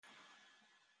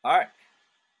All right.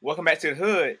 Welcome back to the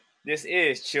hood. This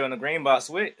is Chill in the Green Box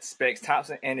with Specs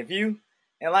Thompson and the View.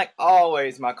 And like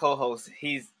always, my co-host,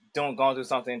 he's going through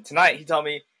something. Tonight, he told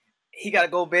me he got to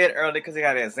go to bed early because he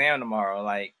got an exam tomorrow.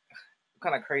 Like,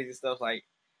 kind of crazy stuff. Like,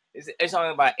 it's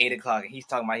only about 8 o'clock, and he's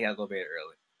talking about he got to go to bed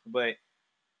early. But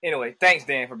anyway, thanks,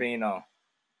 Dan, for being on.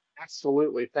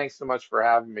 Absolutely. Thanks so much for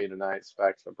having me tonight,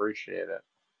 Specs. Appreciate it.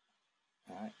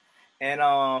 All right. And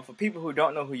for people who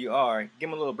don't know who you are, give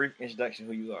them a little brief introduction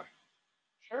who you are.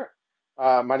 Sure.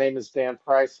 My name is Dan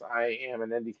Price. I am an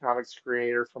indie comics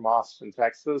creator from Austin,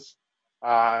 Texas.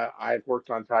 I've worked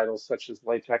on titles such as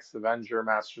Latex Avenger,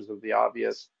 Masters of the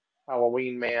Obvious,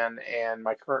 Halloween Man, and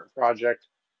my current project,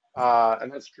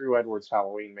 and that's Drew Edwards'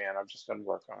 Halloween Man. I've just done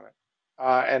work on it.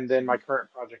 And then my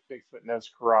current project, Bigfoot Knows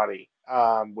Karate,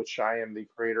 which I am the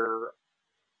creator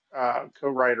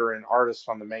co-writer and artist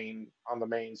on the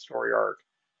main story arc.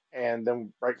 And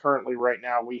then right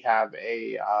now we have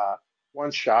a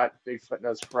one shot Bigfoot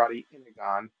Knows Karate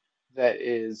Inagon that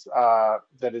is out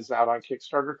on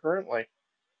Kickstarter currently.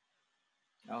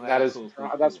 That Okay, is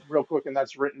cool. that's real quick, and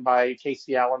that's written by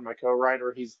Casey Allen, my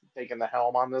co-writer. He's taken the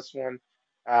helm on this one,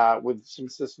 with some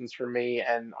assistance from me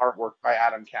and artwork by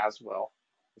Adam Caswell.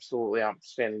 Absolutely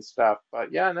outstanding stuff.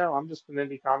 But yeah, no, I'm just an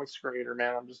indie comics creator,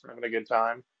 man. I'm just having a good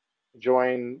time,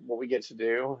 enjoying what we get to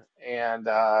do, and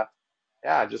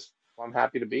yeah, just I'm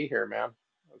happy to be here, man.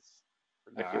 That's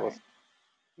All ridiculous. right.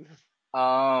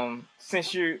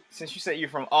 Since you said you're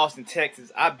from Austin,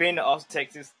 Texas, I've been to Austin,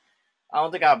 Texas. I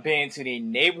don't think I've been to the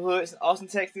neighborhoods in Austin,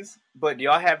 Texas, but do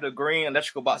y'all have the green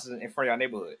electrical boxes in front of your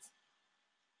neighborhoods?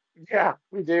 Yeah,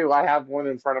 we do. I have one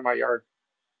in front of my yard.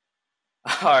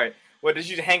 All right. Well, did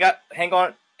you hang out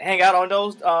on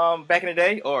those back in the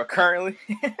day or currently?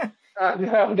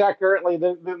 No, not currently.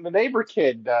 The neighbor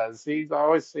kid does. He's I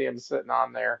always see him sitting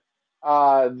on there.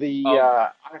 Okay.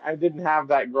 I didn't have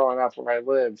that growing up where I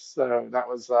lived, so that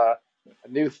was a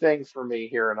new thing for me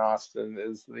here in Austin.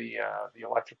 Is the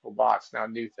electrical box now a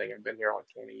new thing? I've been here like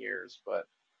 20 years, but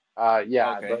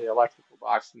yeah, Okay. the electrical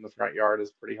box in the front yard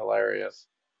is pretty hilarious.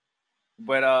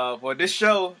 But well, this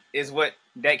show is what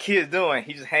that kid's doing.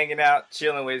 He's just hanging out,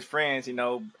 chilling with his friends,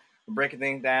 breaking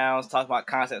things down, talking about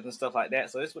concepts and stuff like that.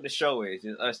 So this is what the show is: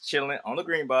 just us chilling on the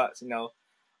green box.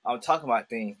 I'm talking about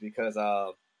things because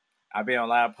I've been on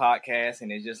a lot of podcasts,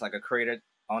 and it's just like a creator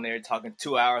on there talking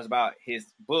 2 hours about his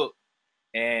book,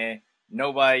 and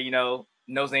nobody,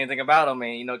 knows anything about him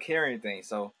and care anything.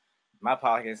 So my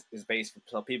podcast is based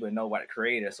so people know about the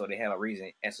creator, so they have a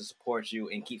reason as to support you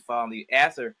and keep following you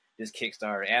after this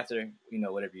Kickstarter, after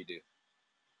whatever you do.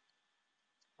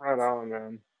 Right on,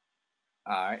 man.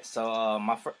 All right, so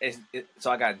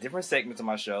so I got different segments of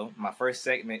my show. My first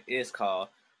segment is called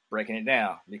breaking it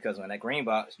down because when that green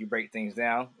box, you break things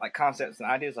down like concepts and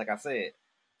ideas, like I said.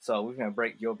 So we're gonna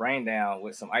break your brain down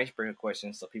with some icebreaker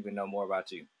questions so people know more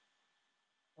about you.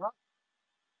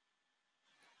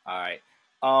 All right.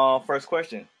 First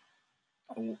question.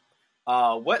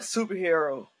 What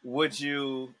superhero would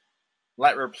you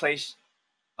like replace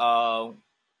uh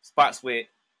spots with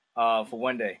for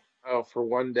one day? Oh, for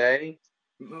one day?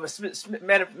 Make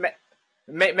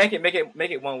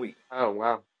it 1 week. Oh,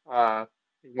 wow.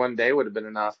 One day would have been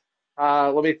enough.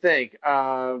 Let me think.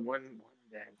 One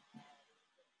day.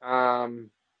 Um,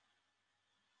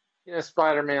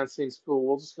 Spider-Man seems cool.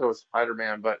 We'll just go with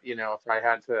Spider-Man. But if I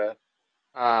had to,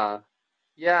 uh,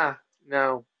 yeah,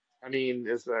 no. I mean,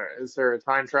 is there a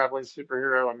time traveling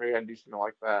superhero? I maybe I'd do something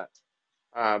like that.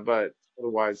 But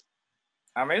otherwise,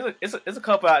 I mean, it's a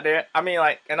couple out there. I mean,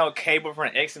 like I know Cable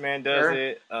from X Men does sure.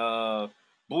 it.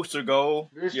 Booster Gold,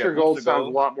 yeah, Booster Gold Booster sounds a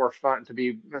Gold. lot more fun to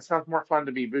be. That sounds more fun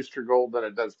to be Booster Gold than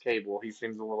it does Cable. He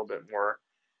seems a little bit more.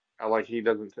 Like he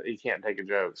can't take a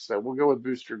joke. So we'll go with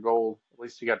Booster Gold. At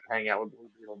least he got to hang out with Blue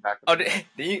Beetle back in Oh, the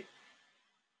day.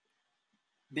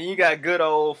 then you got good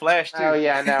old Flash Oh too.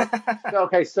 yeah, no. So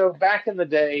okay, so back in the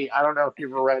day, I don't know if you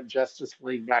ever read Justice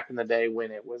League back in the day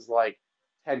when it was like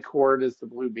Ted Kord is the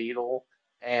Blue Beetle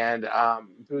and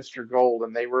Booster Gold,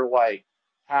 and they were like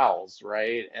pals,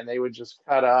 right? And they would just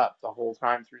cut up the whole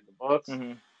time through the books.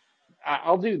 Hmm.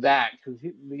 I'll do that because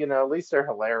at least they're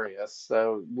hilarious.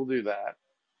 So we'll do that.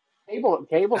 Cable's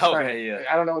kind of, Okay, yeah,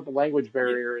 I don't know what the language yeah.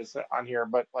 barrier is on here,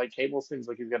 but like Cable seems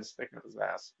like he's got a stick in his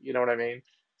ass. You know what I mean?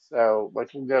 So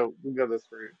like we'll go this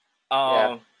route.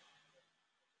 Yeah,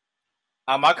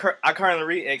 Um, I currently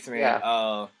read X Men.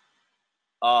 yeah,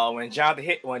 When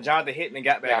Jonathan Hickman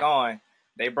got back yeah. on,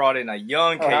 they brought in a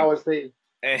young Oh, how was Cable,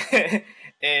 the? and,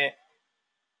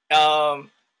 and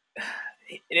um,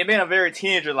 it had been a very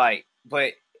teenager like,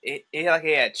 but it like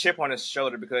he had a chip on his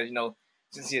shoulder because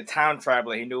since he's a time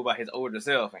traveler, he knew about his older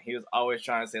self, and he was always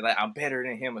trying to say like I'm better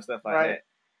than him and stuff like Right.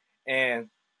 that. And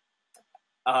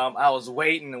I was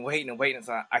waiting and waiting and waiting.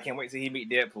 So I can't wait till he meet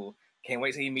Deadpool. Can't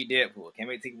wait till he meet Deadpool. Can't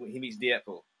wait till he meets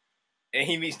Deadpool. And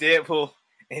he meets Deadpool,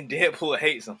 and Deadpool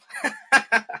hates him.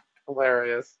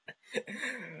 Hilarious.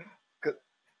 Cause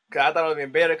I thought it would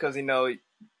have been better because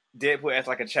Deadpool acts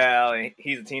like a child and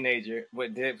he's a teenager,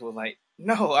 but Deadpool's like,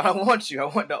 no, I don't want you. I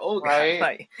want the old guy. Right.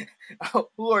 Like, oh,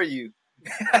 who are you?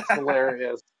 That's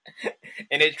hilarious.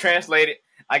 And it translated.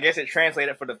 I guess it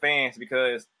translated for the fans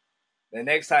because the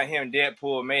next time him and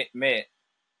Deadpool met,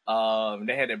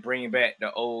 they had to bring back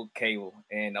the old Cable,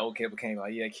 and the old Cable came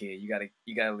like, "Yeah, kid, you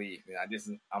gotta leave.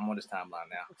 I'm on this timeline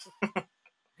now."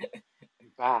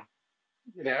 Ah,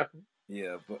 you know.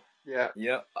 Yeah, but Yeah.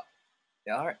 yeah,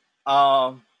 yeah. All right.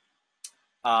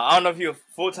 I don't know if you're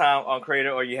a full time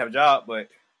creator or you have a job, but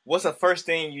what's the first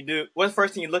thing you do? What's the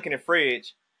first thing you look in the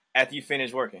fridge after you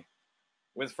finish working?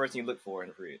 What's the first thing you look for in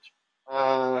the fridge?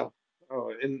 Uh,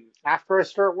 and after I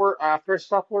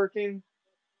stop working,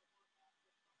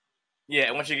 Yeah,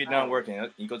 and once you get done oh, working,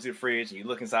 you go to the fridge and you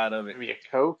look inside of it. maybe a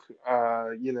Coke,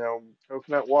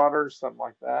 coconut water, something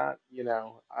like that,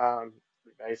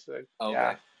 pretty basic. Yeah.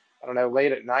 Okay. I don't know,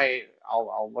 late at night,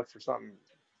 I'll look for some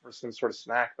sort of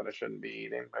snack that I shouldn't be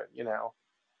eating, but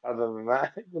other than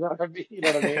that, you know what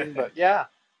I mean? But yeah,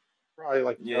 probably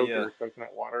like Yeah, Coke yeah. or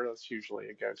coconut water. That's usually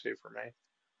a go-to for me.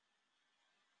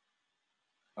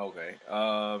 Okay.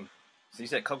 So you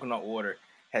said coconut water.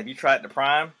 Have you tried the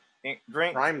Prime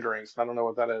drinks? Prime drinks, I don't know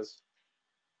what that is.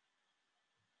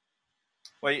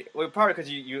 Well, probably because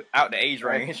you out the age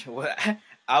Right? range. Well,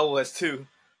 I was too,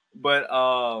 but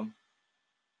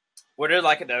they're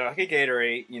like a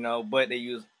Gatorade, but they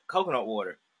use coconut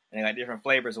water and they got different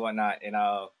flavors and whatnot. And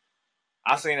I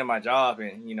seen it in my job,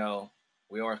 and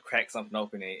we always crack something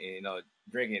open and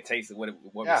drink it and taste it what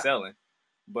we're Yeah. selling.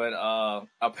 But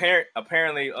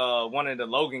apparently, one of the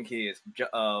Logan kids,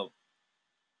 uh,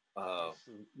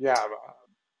 Yeah.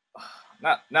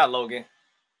 not Logan.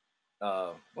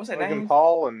 What's that Logan name?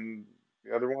 Paul and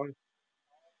the other one.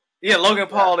 Yeah, Logan Yeah.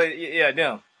 Paul. Yeah,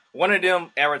 them. One of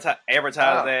them advertised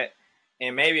Oh, that,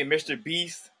 and maybe Mr.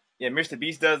 Beast. Yeah, Mr.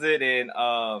 Beast does it, and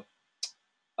I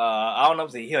don't know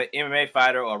if he's an MMA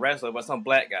fighter or a wrestler, but some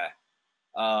black guy.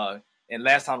 And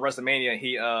last time WrestleMania,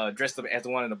 he dressed up as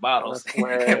one of the oh, bottles that's and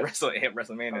hilarious. wrestled at Oh,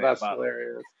 WrestleMania at the that's bottle.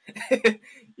 hilarious.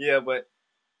 Yeah, but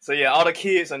so yeah, all the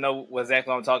kids will know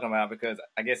exactly what I'm talking about because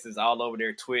I guess it's all over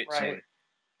their Twitch Right. and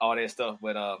all that stuff.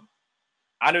 But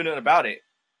I knew nothing about it,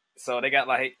 so they got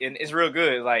like, and it's real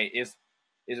good. Like it's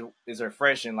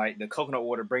refreshing. Like the coconut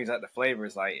water brings out the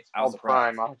flavors. Like It's I was called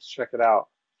Prime. surprised. I'll have to check it out.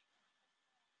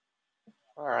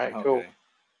 All right, Okay.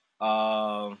 cool.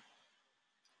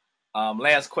 Um.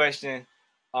 Last question.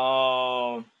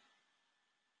 Um.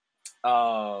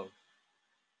 Uh.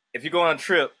 If you go on a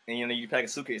trip and you pack a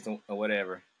suitcase or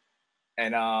whatever,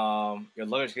 and your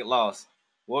luggage get lost,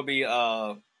 what would be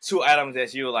two items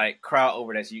that you would like cry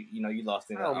over that you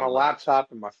lost in Oh, my the luggage?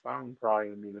 laptop and my phone probably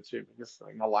would be the two biggest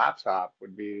thing. My laptop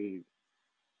would be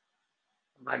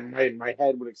my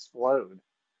head would explode.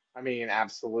 I mean,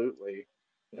 absolutely.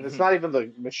 And it's not even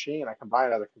the machine. I can buy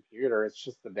another computer. It's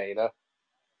just the data,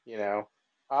 you know.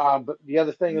 But the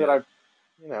other thing that Yeah.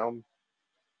 you know,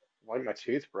 like my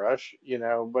toothbrush,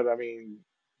 but I mean,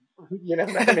 you know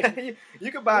what I mean?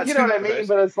 You could buy a You know what I mean? toothbrush.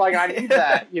 But it's like I need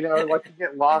that, like you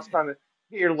get lost get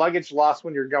your luggage lost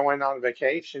when you're going on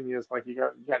vacation. You just like you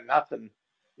got nothing,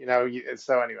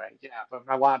 so anyway, yeah. But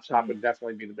my laptop Mm, would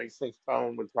definitely be the biggest thing.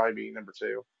 Phone would probably be number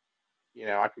two.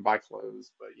 I can buy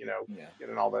clothes, but yeah.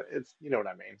 getting all that, it's you know what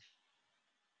I mean.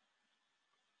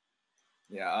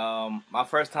 Yeah. My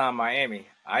first time in Miami,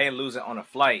 I didn't lose it on a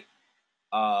flight.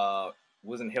 Uh,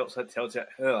 was in a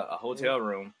Mhm. hotel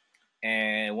room,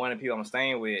 and one of the people I'm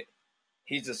staying with,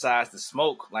 he decides to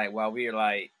smoke like while we are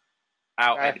like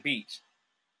out at Okay. the beach.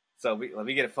 So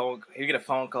we get a phone. He get a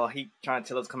phone call. He trying to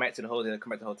tell us come back to the hotel.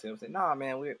 Come back to the hotel. We say, nah,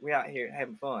 man, we out here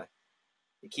having fun.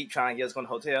 He keep trying to get us going to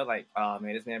the hotel. Like, oh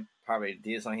man, this man probably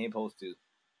did something he ain't supposed to,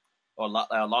 or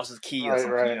lost his key or Right,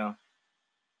 something. right.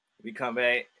 We come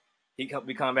back. We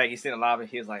come back. He's sitting in the lobby.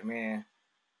 He was like, man,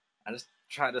 I just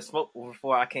tried to smoke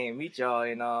before I came meet y'all,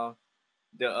 and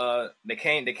they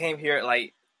came here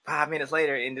like 5 minutes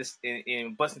later and just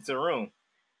and bust into the room.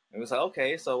 And we was like,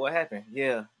 okay, so what happened?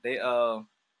 Yeah,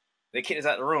 they kicked us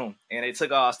out the room and they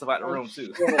took all our stuff out the Oh room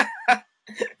too. shit.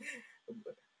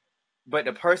 But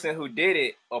the person who did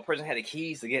it, or person had the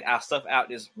keys to get our stuff out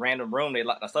this random room they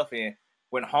locked our stuff in,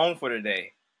 went home for the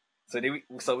day. So we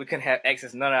couldn't have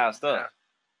access to none of our Yeah. stuff.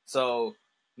 So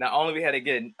not only we had to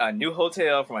get a new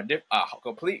hotel from a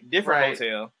complete different Right.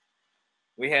 hotel,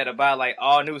 we had to buy like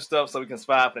all new stuff so we can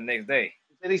survive for the next day.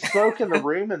 Did he smoke in the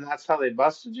room and that's how they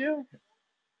busted you?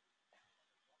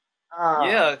 Ah,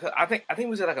 Yeah, 'cause I think we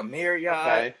was at like a Marriott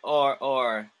okay.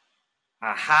 or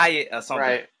a Hyatt or something,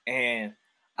 Right. and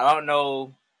I don't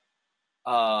know.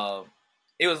 Uh,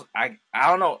 it was I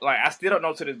don't know. Like I still don't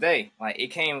know to this day. Like it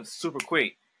came super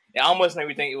quick. It almost made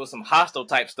me think it was some hostile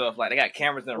type stuff. Like they got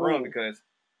cameras in the room Ooh. because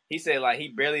he said like he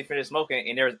barely finished smoking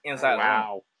and there was Oh inside the room.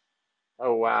 wow.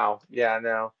 Oh wow. Yeah,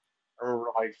 no. I remember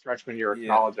like freshman year of Yeah,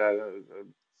 college, I had a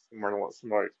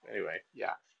similar. Anyway,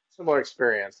 yeah, similar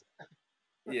experience.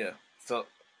 yeah. So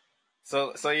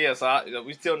yeah.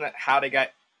 We still know how they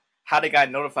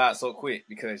got notified so quick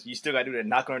because you still got to do the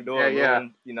knock on the Yeah, door, yeah.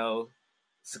 room,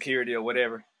 security or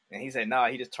whatever. And he said, "Nah."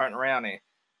 He just turned around and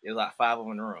it was like five of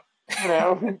them in the room. You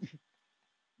know,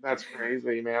 that's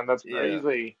crazy, man. That's Yeah,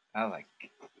 crazy. I was like,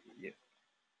 yeah,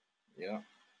 yeah.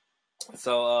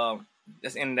 So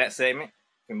let's end that segment.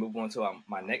 We can move on to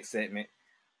my next segment.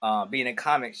 Being in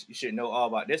comics, you should know all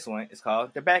about this one. It's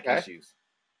called the back Okay. issues.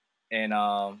 And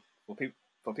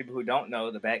for people who don't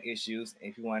know the back issues,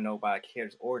 if you want to know about a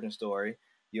character's origin story,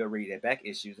 you'll read their back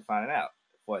issues to find it out.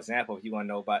 For example, if you want to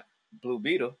know about Blue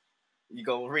Beetle, you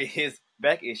go read his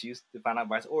back issues to find out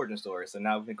about his origin story. So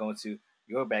now we can go into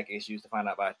your back issues to find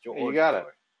out about your Yeah, you origin got it.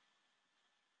 story.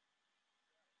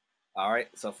 All right.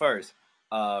 So first,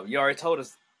 you already told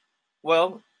us.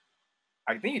 Well,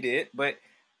 I think you did, but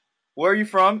where are you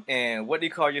from and what do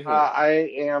you call your hood? I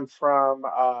am from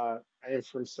I am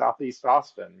from Southeast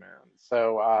Austin, man.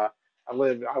 So I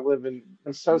live in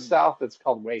I'm so Mm. south it's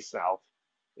called way south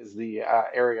is the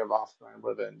area of Austin I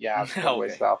live in. Yeah, it's called way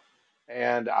Okay. south.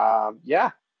 And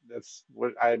yeah, that's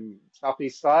what I'm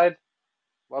southeast side.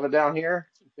 Love it down here.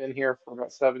 Been here for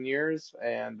about 7 years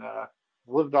and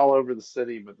lived all over the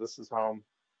city, but this is home,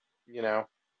 you know,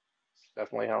 it's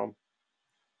definitely home.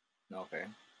 Okay.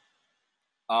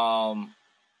 Um,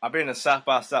 I've been to South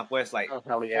by Southwest like Oh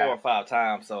hell four yeah. or five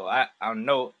times, so I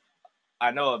know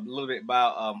a little bit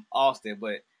about Austin,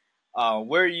 but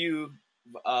where are you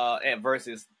at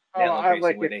versus Oh, that I location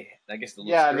like where it. they I guess the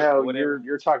little Yeah, strip or no, whatever?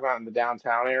 you're talking about in the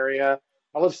downtown area.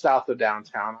 I live south of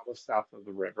downtown. I live south of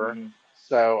the river. Hmm.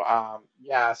 So,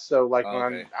 yeah, so like when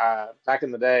I'm Okay. back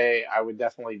in the day, I would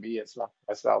definitely be at South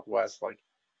by Southwest, like,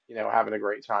 having a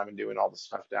great time and doing all the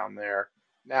stuff down there.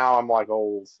 Now I'm like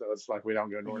old, so it's like we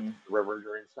don't go north Hmm. of the river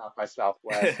during South by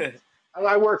Southwest. And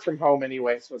I work from home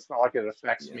anyway, so it's not like it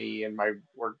affects Yeah. me and my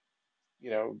work,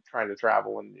 trying to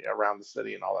travel and around the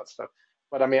city and all that stuff.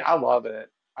 But I mean, I love it.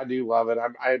 I do love it.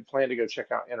 I plan to go check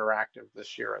out Interactive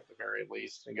this year at the very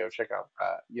least and go check out,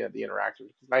 yeah, the Interactive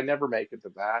because I never make it to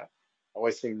that. I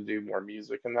always seem to do more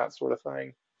music and that sort of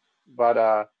thing. But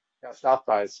yeah, Hmm. South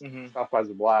by's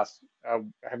a blast.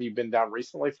 Have you been down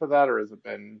recently for that, or has it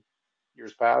been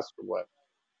years past, or what?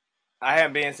 I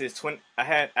haven't been since Okay.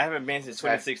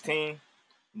 2016,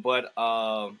 but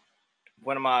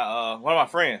one of my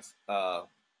friends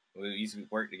we used to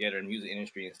work together in the music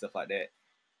industry and stuff like that.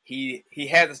 He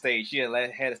has a stage. He had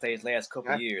a stage last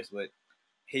couple Okay. years, but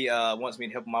he wants me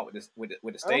to help him out with this with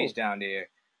the stage Oh, down there.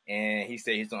 And he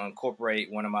said he's gonna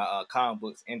incorporate one of my comic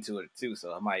books into it too.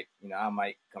 So I might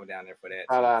come down there for that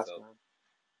too. badass, So, man.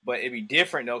 but it'd be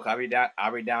different though, cause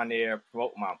I'll be down there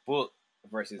promoting my book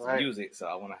versus Right. music. So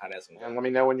I wonder how that's gonna And go. let me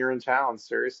know when you're in town.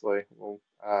 Seriously. Well,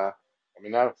 let me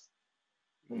know.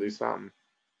 We'll do Hmm. something.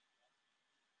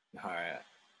 All right,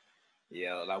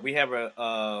 yeah. Like we have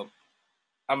I'm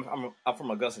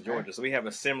from Augusta, Okay. Georgia, so we have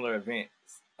a similar event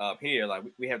up here. Like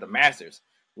we have the Masters,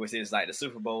 which is like the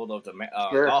Super Bowl of the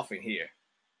Sure. golfing here,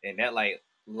 and that like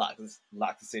locks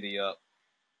the city up.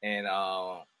 And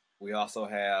we also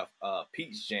have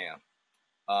Peach Jam.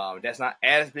 That's not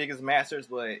as big as Masters,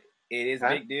 but it is a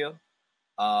Okay. big deal.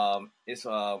 It's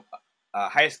a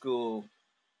high school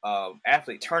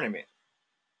athlete tournament,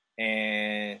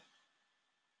 and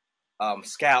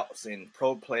scouts and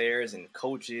pro players and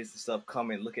coaches and stuff come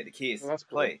and look at the Well, kids that's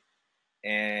cool. play.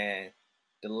 And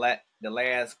the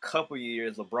last couple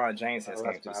years, LeBron James has Oh,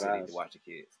 that's came to the city to badass. watch the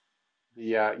kids.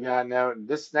 Yeah, no,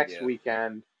 this next Yeah.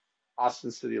 weekend,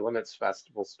 Austin City Limits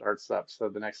Festival starts up. So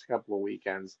the next couple of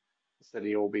weekends, the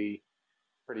city will be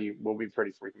pretty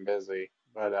freaking busy.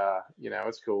 But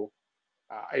it's cool.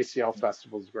 ACL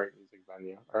Festival is a great music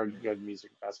venue or a good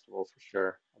music festival for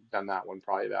sure. I've done that one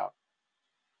probably about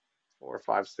 4,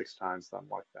 5, 6 times, something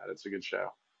like that. It's a good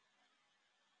show.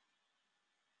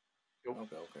 Cool.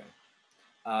 Okay. Okay.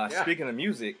 Yeah. Speaking of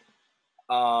music,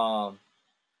 um,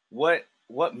 what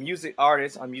music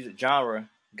artist or music genre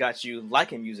got you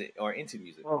liking music or into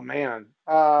music? Oh man.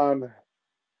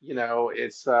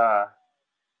 it's I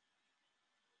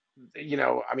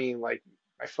mean, like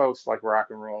my folks like rock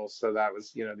and roll, so that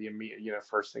was, the immediate,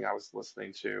 first thing I was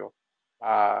listening to.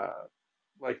 Uh,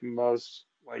 like most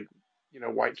like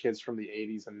white kids from the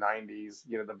 80s and 90s,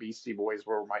 the Beastie Boys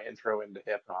were my intro into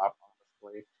hip hop,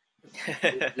 honestly.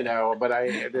 But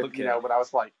Okay. but I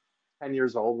was like 10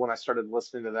 years old when I started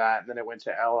listening to that, and then it went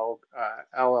to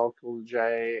LL Cool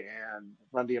J and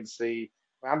Run DMC.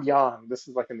 I'm young. This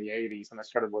is like in the 80s, and I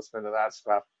started listening to that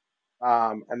stuff.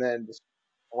 And then just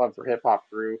love for hip hop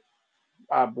grew.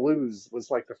 Blues was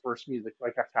like the first music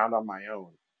like I found on my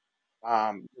own.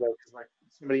 'Cause like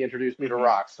somebody introduced me to Hmm.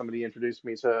 rock, somebody introduced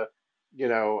me to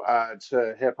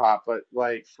hip hop, but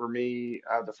like for me,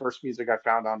 the first music I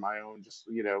found on my own, just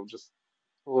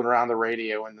fooling around the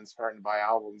radio and then starting to buy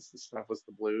albums and stuff, was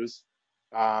the blues,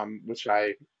 which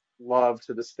I love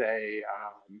to this day.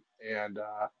 And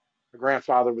My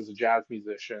grandfather was a jazz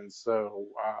musician, so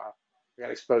we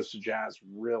got exposed to jazz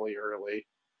really early.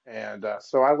 And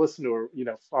so I listened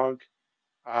to, funk.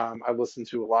 I listen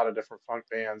to a lot of different funk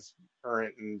bands,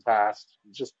 current and past.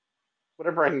 Just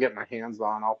whatever I can get my hands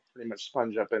on, I'll pretty much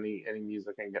sponge up any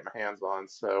music I can get my hands on.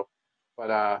 So,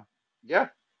 but yeah,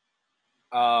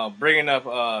 Bringing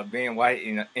up being white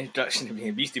in introduction to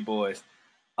being Beastie Boys.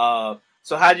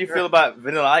 So how did you feel sure. about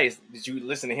Vanilla Ice? Did you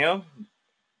listen to him?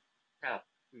 No,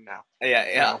 no, Yeah,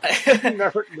 no, yeah.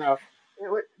 never, no,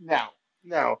 no,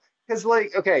 no. Because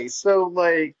like, okay, so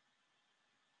like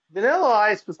Vanilla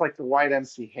Ice was like the white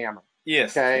MC Hammer.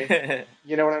 Yes. Okay.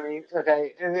 You know what I mean?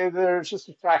 Okay. And there's just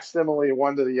a facsimile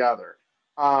one to the other.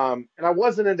 And I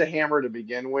wasn't into Hammer to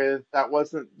begin with. That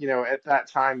wasn't, at that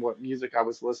time what music I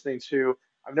was listening to.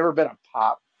 I've never been a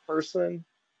pop person,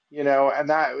 and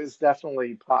that was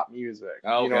definitely pop music.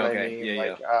 Oh, You know okay, what I okay. mean? Yeah, yeah.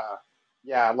 Like,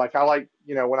 yeah, like I like,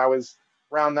 when I was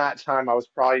around that time, I was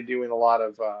probably doing a lot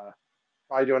of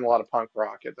punk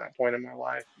rock at that point in my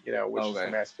life, which is Okay.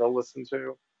 something I still listen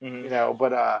to, Hmm.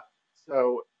 but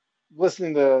so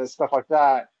listening to stuff like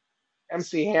that,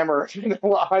 MC Hammer,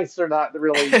 Ice are not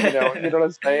really, what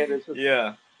I'm saying? It's just,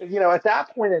 Yeah. at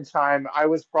that point in time, I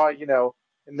was probably,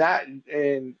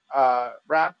 in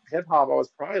rap hip hop, I was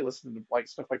probably listening to like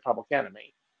stuff like Public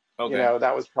Enemy. Okay.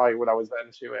 That was probably what I was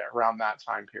into around that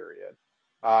time period.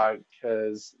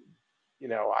 Because,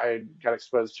 I got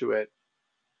exposed to it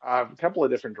a couple of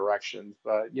different directions,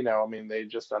 but I mean, they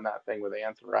just done that thing with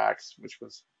Anthrax, which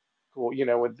was cool.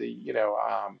 With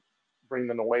the Bring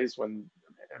the Noise when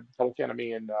Public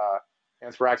Enemy and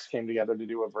Anthrax came together to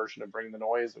do a version of Bring the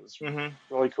Noise. It was Hmm.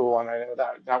 really cool, and I know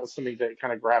that was something that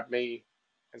kind of grabbed me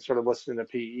and started listening to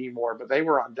PE more. But they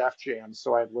were on Def Jam,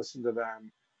 so I'd listened to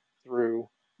them through.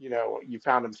 You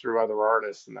found them through other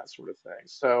artists and that sort of thing.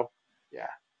 So yeah,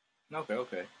 Okay,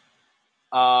 okay.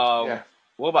 yeah.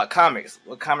 What about comics?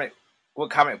 What comic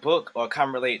book or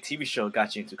comic related TV show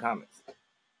got you into comics?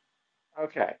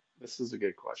 Okay, this is a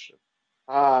good question.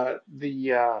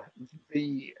 The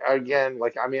again,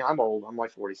 like I mean, I'm old. I'm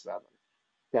like 47.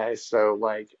 Okay, so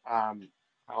like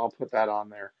I'll put that on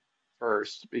there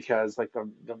first because like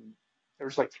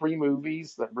there's like three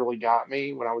movies that really got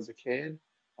me when I was a kid,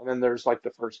 and then there's like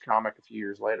the first comic a few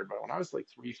years later. But when I was like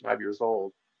 3, 5 years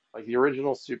old, like the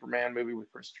original Superman movie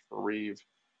with Christopher Reeve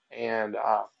and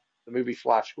the movie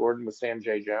Flash Gordon with Sam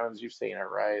J. Jones, you've seen it,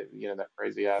 right? That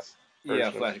crazy ass Yeah, version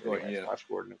of Flash Gordon. anyway, Yeah. Flash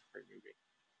Gordon is a great movie.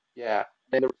 Yeah,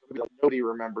 and there was a movie like nobody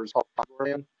remembers called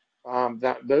Aquaman.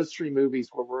 That those three movies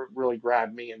were really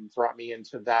grabbed me and brought me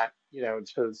into that, to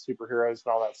superheroes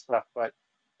and all that stuff. But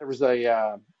there was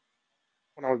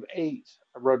when I was 8,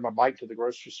 I rode my bike to the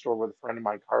grocery store with a friend of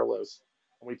mine, Carlos,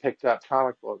 and we picked up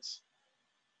comic books.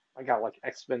 I got like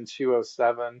X-Men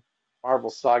 207, Marvel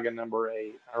Saga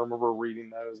 #8. I remember reading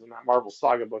those, and that Marvel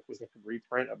Saga book was like a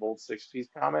reprint of old 60s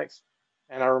comics.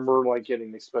 And I remember like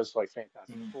getting exposed to like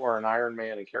Fantastic Mhm. Four and Iron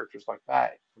Man and characters like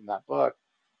that from that book,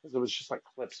 because it was just like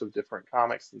clips of different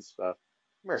comics and stuff.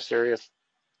 Come here, serious.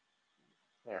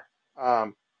 There.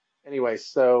 Um, anyway,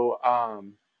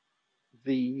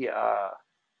 the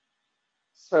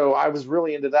so I was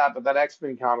really into that, but that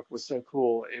X-Men comic was so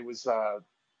cool. It was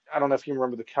I don't know if you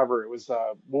remember the cover. It was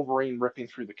Wolverine ripping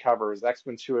through the cover. It was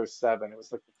X-Men 207. It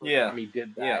was like the first Yeah. time he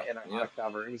did that Yeah. on a Yep.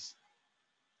 cover. It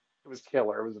was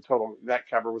killer. It was a total that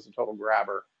cover was a total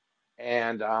grabber.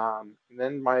 And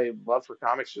then my love for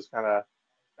comics just kind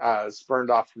of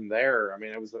spurned off from there. I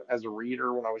mean, it was as a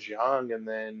reader when I was young, and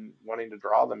then wanting to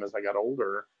draw them as I got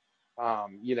older.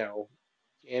 Um, you know,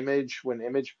 when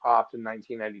Image popped in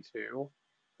 1992,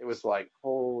 it was like,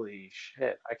 holy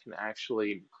shit, I can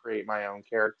actually create my own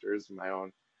characters and my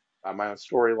own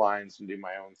storylines and do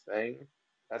my own thing.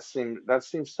 That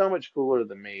seems so much cooler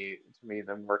to me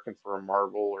than working for a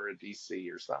Marvel or a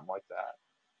DC or something like that.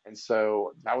 And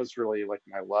so that was really like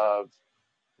my love.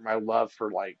 my love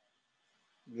for like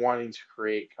wanting to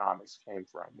create comics came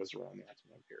from, was around that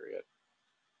time period.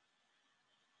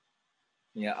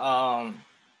 Yeah.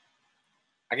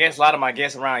 I guess a lot of my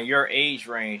guests around your age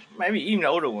range, maybe even the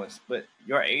older ones, but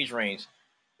your age range,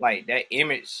 like that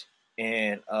Image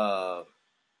and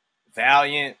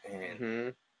Valiant and Hmm.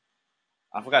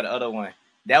 I forgot the other one.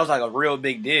 That was like a real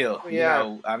big deal. Oh You yeah,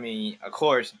 know, I mean, of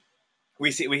course,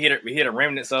 we hear the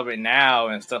remnants of it now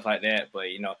and stuff like that. But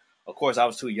you know, of course, I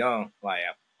was too young. Like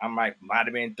I might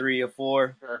have been 3 or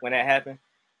 4 sure. when that happened.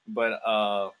 But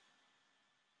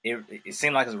it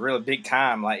seemed like it was a real big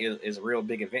time. Like it's a real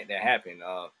big event that happened.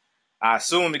 I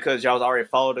assume because y'all was already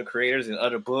followed the creators in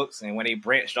other books, and when they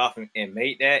branched off and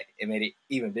made that, it made it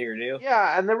even bigger deal.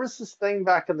 Yeah, and there was this thing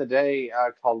back in the day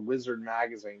called Wizard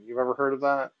Magazine. You've ever heard of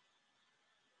that?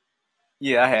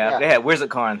 Yeah, I have. Yeah, They had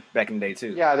WizardCon back in the day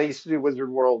too. yeah, they used to do Wizard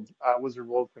World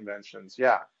conventions.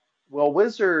 Yeah. Well,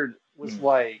 Wizard was Mm.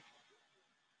 like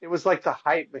it was like the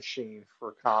hype machine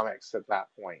for comics at that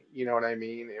point. You know what I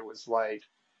mean? It was like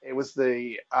it was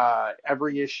the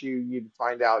every issue you'd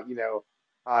find out,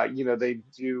 they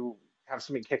do have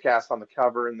something kick ass on the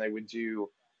cover, and they would do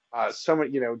so many,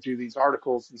 do these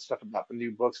articles and stuff about the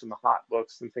new books and the hot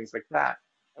books and things like that.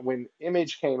 And when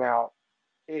Image came out,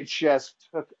 it just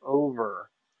took over.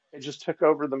 It just took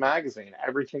over the magazine.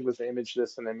 Everything was Image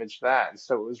this and Image that. And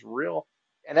so it was real.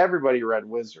 And everybody read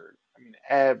Wizard. I mean,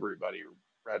 everybody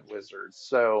read Wizard.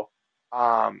 So,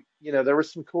 there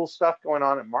was some cool stuff going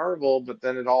on at Marvel, but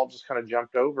then it all just kind of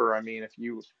jumped over. I mean,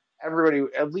 everybody,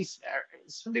 at least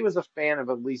somebody was a fan of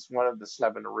at least one of the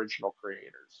 7 original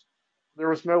creators. There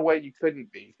was no way you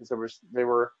couldn't be because they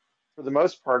were, for the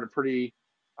most part, a pretty,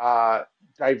 uh,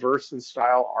 diverse in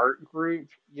style art group.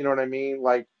 You know what I mean?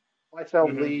 Like Liefeld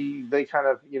Mm-hmm. Lee, they kind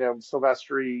of,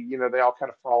 Silvestri, they all kind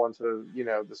of fall into,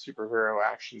 the superhero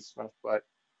action stuff. But,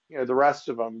 the rest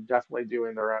of them definitely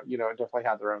doing their own, definitely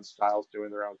had their own styles,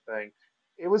 doing their own thing.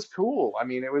 It was cool. I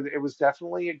mean, it was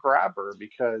definitely a grabber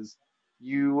because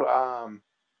you,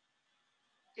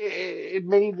 it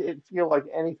made it feel like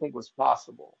anything was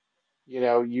possible.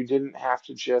 You didn't have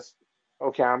to just,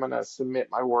 okay, I'm going to submit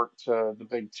my work to the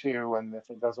big two, and if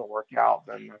it doesn't work out,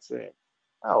 then that's it.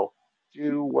 Oh,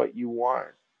 do what you want.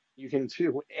 You can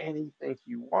do anything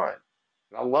you want.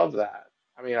 And I love that.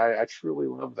 I mean, I truly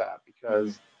love that Mm-hmm.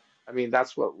 because, I mean,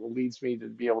 that's what leads me to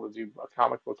be able to do a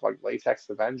comic book like Latex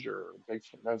Avenger or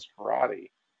Bigfoot Knows Karate.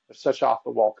 They're such off the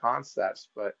wall concepts,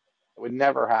 but it would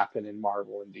never happen in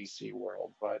Marvel and DC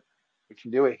world, but we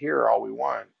can do it here all we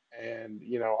want. And,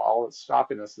 all that's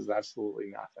stopping us is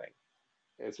absolutely nothing.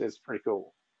 It's pretty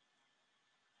cool.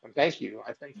 And thank you.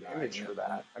 I thank All right. Image Yeah. for Yeah.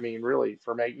 that. I mean, really,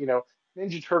 for me,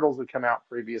 Ninja Turtles had come out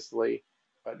previously,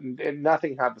 but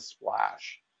nothing had the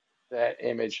splash that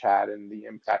Image had and the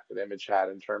impact that Image had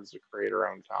in terms of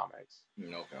creator-owned comics.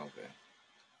 Okay. Okay.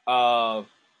 Uh,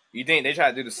 you think they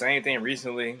tried to do the same thing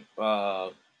recently? Uh,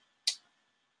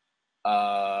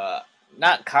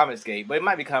 not Comicsgate, but it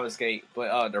might be Comicsgate.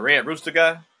 But the Red Rooster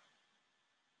guy.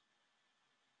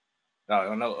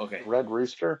 Oh no. Okay. Red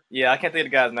Rooster? Yeah, I can't think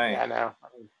of the guy's name. Yeah, no,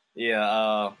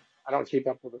 Yeah. I don't keep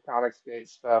up with the Comicsgate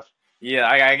stuff. Yeah.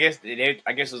 I guess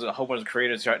there's a whole bunch of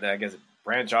creators tried to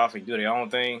branch off and do their own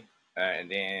thing, and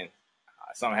then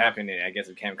something Yeah. happened, and I guess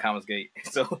it became Comicsgate.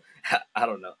 So I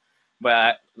don't know.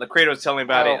 But the creator was telling me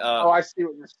about it. Oh, I see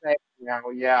what you're saying now.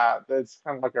 Yeah, that's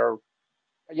kind of like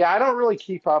yeah, I don't really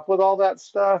keep up with all that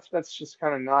stuff. That's just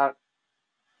kind of not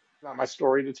my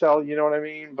story to tell, you know what I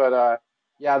mean? But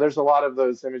yeah, there's a lot of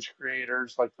those image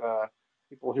creators, like the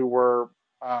people who were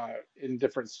in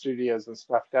different studios and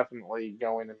stuff, definitely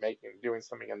going and doing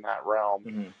something in that realm.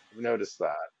 Mhm. I've noticed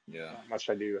that. Yeah. Not much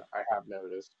I have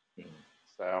noticed. Mhm.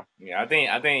 So Yeah,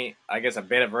 I guess a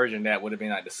better version of that would have been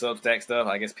like the Substack stuff.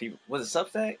 I guess people was it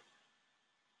Substack?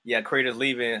 Yeah, creators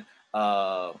leaving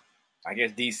uh I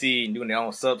guess DC and doing their own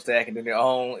Substack and doing their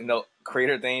own,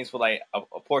 creator things for like a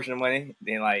portion of money,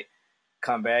 then like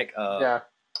come back. yeah,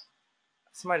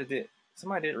 Somebody did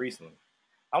it recently.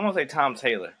 I want to say Tom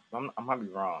Taylor. I might be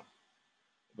wrong.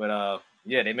 But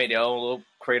yeah, they made their own little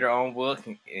creator own book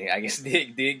and I guess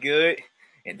did good.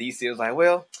 And DC was like,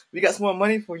 well, we got some more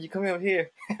money for you. Come in here.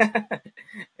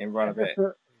 And brought it back.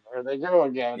 there they go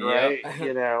again, Yeah. right?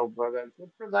 But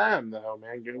good for them though,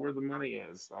 man. Go where the money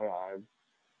is. I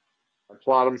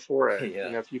applaud them for it.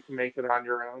 Yeah. If you can make it on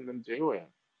your own, then do it.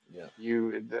 Yeah.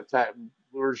 That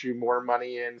lures you more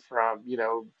money in from,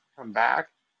 come back,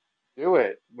 do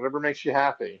it. Whatever makes you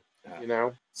happy, you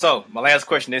know. So my last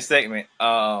question this segment.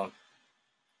 Uh,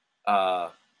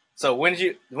 so when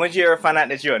did you ever find out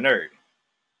that you're a nerd?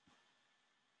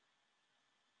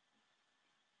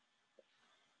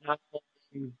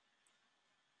 Um,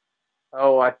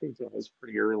 Oh, I think that was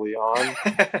pretty early on.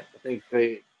 I think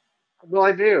they, well,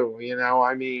 I do,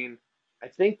 I mean, I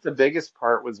think the biggest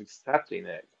part was accepting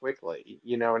it quickly,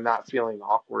 and not feeling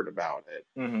awkward about it.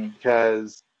 Hmm.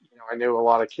 Because, I knew a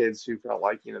lot of kids who felt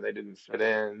like, they didn't fit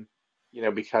in,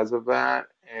 because of that.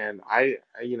 And I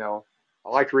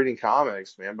liked reading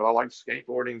comics, man, but I liked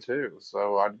skateboarding too.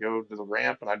 So I'd go to the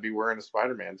ramp and I'd be wearing a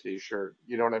Spider-Man t-shirt.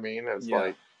 You know what I mean? It's Yeah.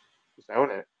 like, just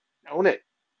own it. Own it.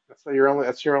 That's your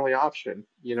only option.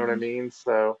 You know what I Hmm. mean?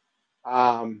 So,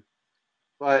 um,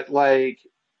 but like,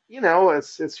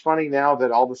 it's funny now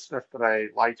that all the stuff that I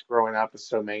liked growing up is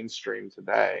so mainstream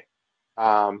today.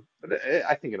 But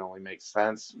I think it only makes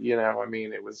sense. I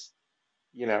mean, it was,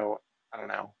 you know, I don't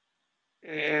know.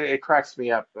 It cracks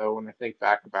me up though when I think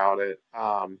back about it.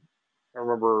 I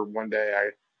remember one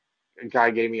day a guy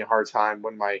gave me a hard time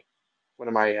when one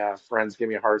of my friends gave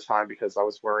me a hard time because I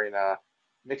was wearing a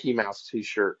Mickey Mouse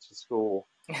t-shirt to school,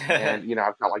 and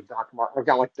I've got like Doc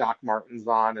Martens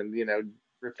on, and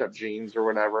ripped up jeans or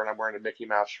whatever, and I'm wearing a Mickey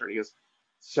Mouse shirt. He goes,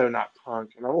 "So not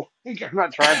punk," and I'm like, "I'm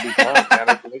not trying to be punk,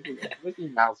 man. It's Mickey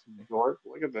Mouse, you dork.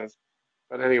 Look at this."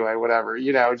 But anyway, whatever.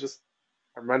 Just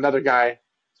I remember another guy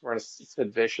was wearing a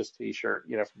Sid Vicious t-shirt,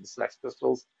 from the Sex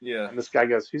Pistols. Yeah. And this guy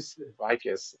goes, "Who's Sid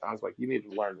Vicious?" I was like, "You need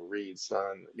to learn to read,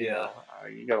 son. Yeah.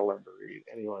 You got to learn to read."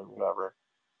 Anyway, whatever.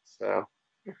 So,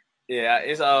 Yeah. yeah,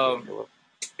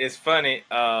 It's funny.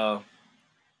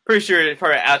 Pretty sure it's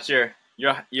probably out your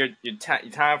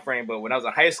time frame. But when I was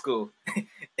in high school,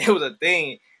 it was a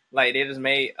thing. Like they just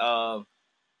made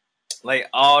like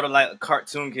all the like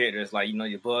cartoon characters, like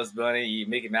your Bugs Bunny, your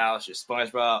Mickey Mouse, your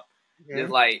SpongeBob, just mhm.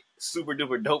 like super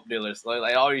duper dope dealers.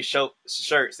 Like all these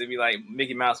shirts, it'd be like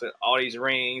Mickey Mouse with all these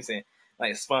rings and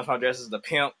like SpongeBob dresses the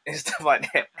pimp and stuff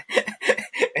like that.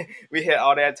 We had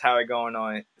all that attire going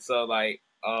on. So like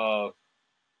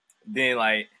then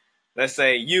like let's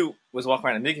say you was walking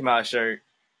around a Mickey Mouse shirt,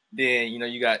 then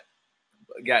you got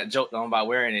joked on by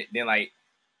wearing it. Then like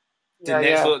Yeah,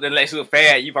 yeah, the next little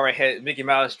fad, you probably had Mickey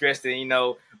Mouse dressed in,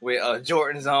 with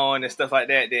Jordans on and stuff like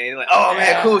that. Then like, oh man,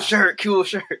 yeah, cool shirt.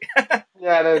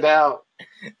 yeah. No doubt,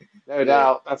 no Yeah.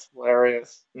 doubt. That's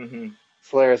hilarious. Hmm. It's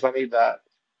hilarious. I need that.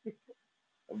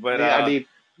 But I need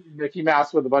Mickey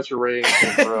Mouse with a bunch of rings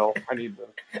and a grill. I need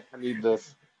this. I need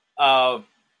this. uh,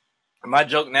 my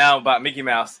joke now about Mickey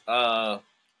Mouse,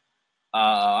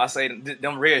 I say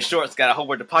them red shorts got a whole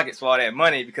bunch of pockets for all that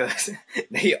money because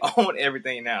they own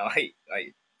everything now, like Oh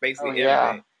basically yeah,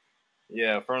 everything.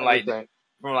 Yeah, everything.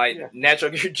 from like Yeah.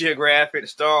 Natural Geographic,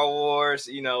 Star Wars,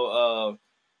 everything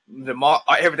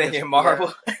in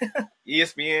Marvel, ESPN.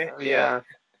 ESPN. Oh Yeah, yeah.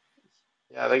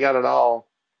 Yeah, they got it all.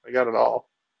 They got it all.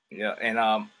 yeah. And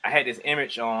I had this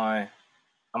image on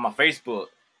my Facebook.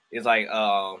 It's like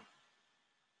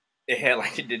it had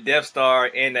like the Death Star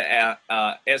and the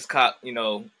Escop,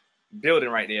 building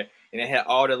right there, and it had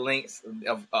all the links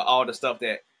of all the stuff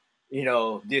that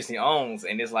Disney owns,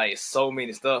 and it's like so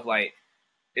many stuff. Like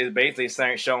it's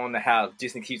basically showing the how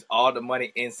Disney keeps all the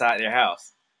money inside their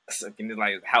house. So it's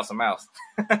like House of Mouse.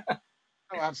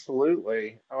 Oh,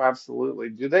 absolutely. Oh, absolutely.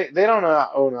 They don't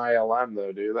own ILM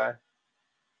though, do they?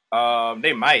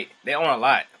 They own a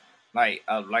lot, They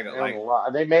own a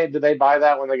lot. Did they buy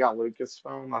that when they got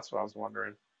Lucasfilm? That's what I was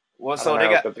wondering. well, I don't so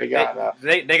know, but they got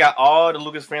they got all the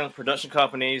Lucasfilm production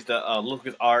companies, the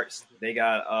Lucas Arts. They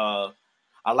got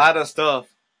a lot of stuff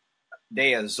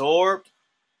they absorbed,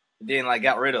 then like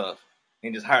got rid of,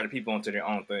 and just hired the people into their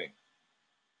own thing.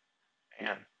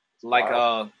 man, it's Like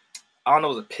wild. I don't know,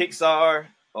 was it Pixar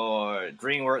or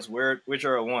DreamWorks,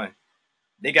 whichever one.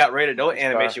 They got rid of those Pixar.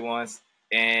 animation ones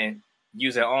and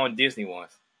use their own Disney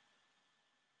ones.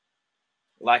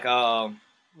 Like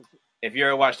if you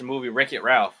ever watched the movie Wreck It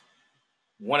Ralph,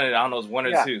 one of the, I don't know, it's one or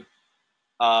Yeah. two.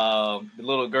 The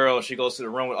little girl, she goes to the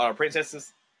room with all the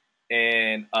princesses,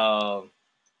 and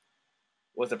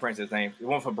what's the princess name? The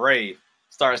one for Brave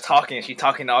starts talking. She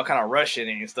talking all kind of Russian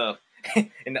and stuff,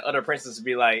 and the other princesses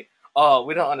be like, "Oh,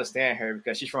 we don't understand her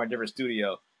because she's from a different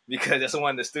studio because that's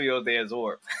one of the studios they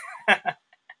absorb."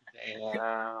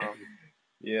 Damn.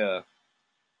 Yeah,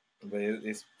 but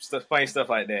it's stuff, funny stuff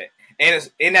like that, and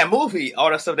it's in that movie. All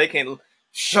the stuff they can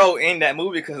show in that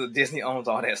movie because Disney owns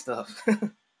all that stuff.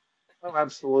 Oh,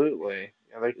 absolutely.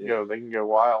 Yeah, Yeah, they can go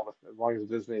wild as long as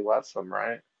Disney lets them,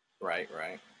 right? right.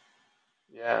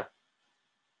 Yeah.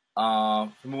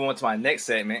 Move on to my next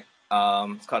segment.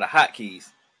 It's called the hotkeys.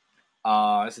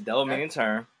 It's a double Okay. meaning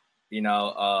term.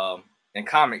 In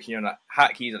comics, the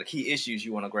hotkeys are the key issues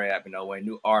you want to grab. When a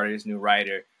new artist, new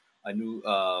writer, a new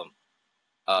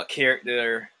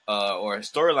character, or a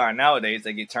storyline nowadays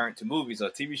that get turned to movies or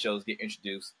TV shows get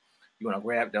introduced. You want to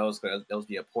grab those because those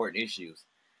be important issues.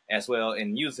 as well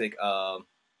in music.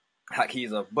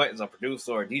 Hotkeys or buttons a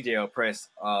producer or DJ will press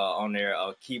on their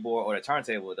keyboard or the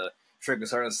turntable to trigger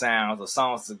certain sounds or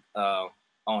songs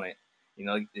on it. You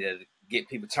know, to get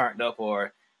people turned up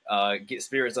or get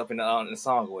spirits up in the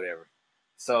song or whatever.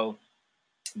 So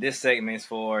this segment is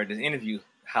for this interview,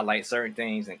 highlight certain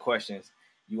things and questions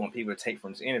you want people to take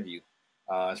from this interview.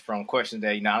 It's from questions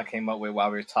that I came up with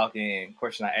while we were talking and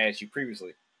questions I asked you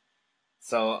previously.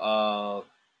 So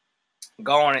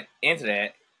going into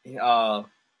that, uh,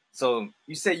 so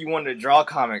you said you wanted to draw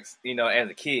comics, as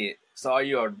a kid. So are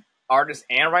you an artist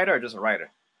and writer, or just a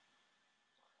writer?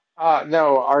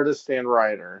 No, artist and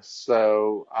writer.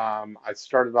 So I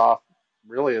started off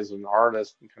really as an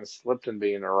artist and kind of slipped in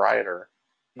being a writer.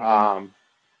 Mm-hmm. Um,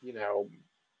 you know,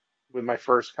 with my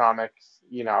first comics,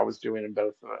 I was doing in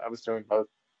both. I was doing both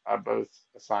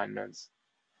assignments.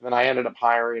 And then I ended up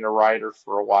hiring a writer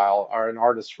for a while, or an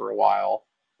artist for a while,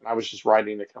 and I was just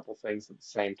writing a couple things at the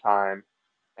same time.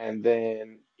 And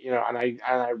then, and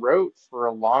I wrote for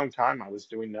a long time. I was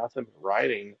doing nothing but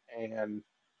writing, and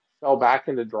fell back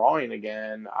into drawing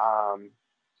again.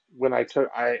 When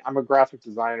I'm a graphic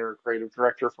designer, creative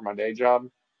director for my day job.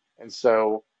 And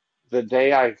so the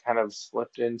day I kind of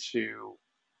slipped into,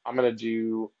 I'm going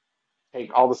to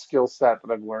take all the skill set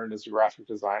that I've learned as a graphic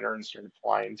designer and start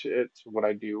applying to it to what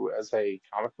I do as a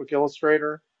comic book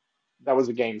illustrator. That was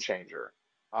a game changer.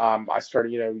 I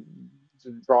started,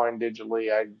 drawing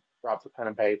digitally. I dropped the pen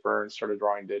and paper and started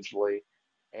drawing digitally.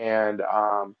 And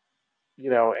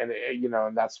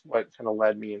and that's what kind of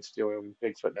led me into doing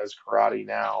Bigfoot Knows Karate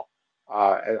now,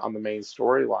 on the main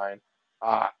storyline.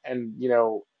 And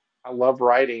I love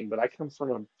writing, but I come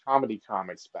from a comedy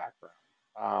comics background.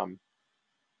 Um,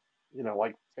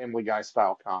 like Family Guy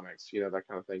style comics, that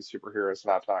kind of thing, superhero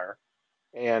satire.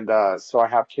 And so I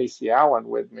have Casey Allen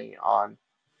with me on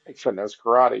Bigfoot Knows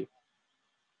Karate.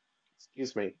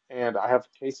 Excuse me. And I have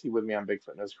Casey with me on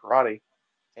Bigfoot Knows Karate,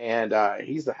 and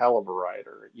he's a hell of a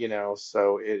writer,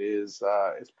 so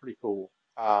it's pretty cool,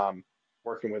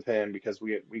 working with him because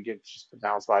we get just to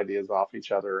bounce ideas off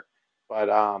each other. But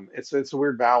it's a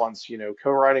weird balance,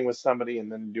 co-writing with somebody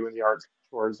and then doing the art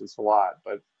chores. It's a lot,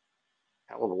 but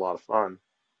hell of a lot of fun.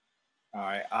 All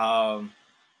right. I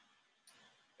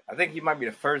think you might be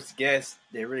the first guest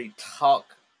that really talk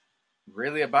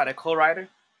really about a co-writer.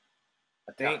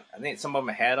 I Yeah. think I think some of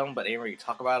them had them, but they didn't really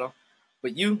talk about them.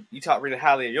 But you talk really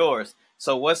highly of yours.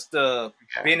 So what's the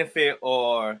Okay. benefit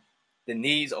or the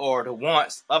needs or the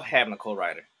wants of having a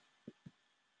co-writer?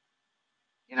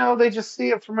 They just see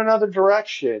it from another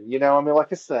direction, I mean,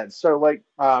 like I said, so like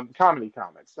comedy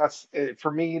comics, that's it,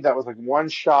 for me. That was like one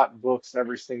shot books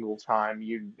every single time.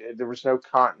 There was no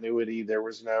continuity, there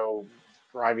was no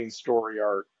driving story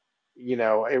arc.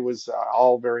 It was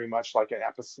all very much like an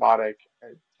episodic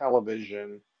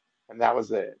television, and that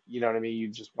was it. You know what I mean? You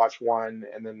just watch one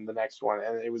and then the next one,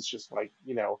 and it was just like,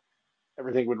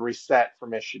 everything would reset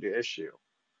from issue to issue.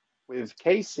 With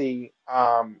Casey,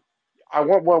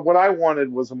 what I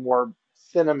wanted was a more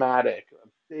cinematic,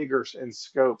 bigger in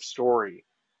scope story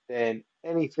than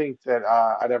anything that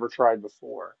I'd ever tried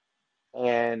before.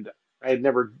 And I had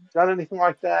never done anything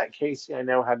like that. Casey, I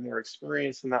know, had more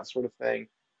experience in that sort of thing.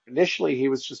 Initially, he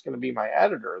was just going to be my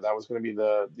editor. That was going to be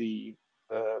the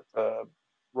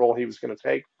role he was going to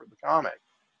take for the comic.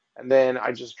 And then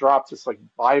I just dropped this like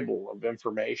Bible of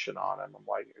information on him. I'm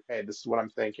like, okay, this is what I'm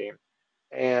thinking.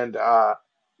 And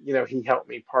he helped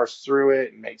me parse through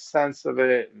it and make sense of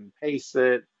it and pace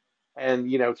it, and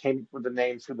came up with the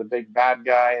name for the big bad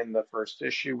guy in the first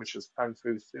issue, which is Kung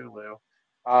Fu Thulu.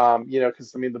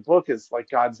 Because I mean, the book is like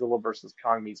Godzilla versus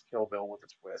Kong meets Kill Bill with a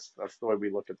twist. That's the way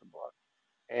we look at the book.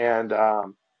 And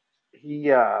he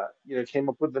came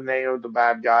up with the name of the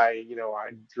bad guy.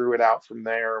 I drew it out from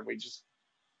there, and we just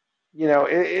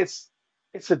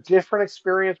it's a different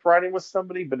experience writing with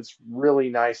somebody, but it's really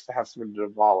nice to have somebody to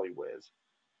volley with,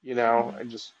 Mm-hmm.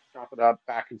 and just chop it up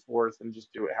back and forth and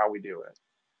just do it how we do it.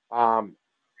 Um,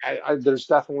 there's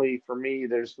definitely, for me,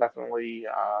 there's definitely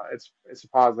it's a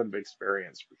positive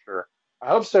experience for sure. I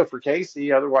hope so for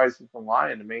Casey. Otherwise, he's been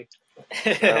lying to me.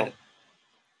 So.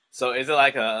 So is it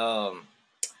like a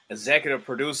executive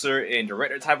producer and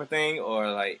director type of thing,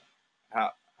 or like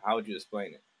how would you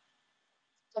explain it?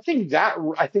 I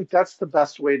think that's the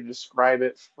best way to describe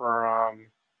it for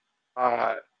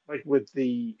uh like with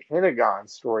the Hinagon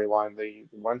storyline, the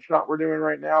one shot we're doing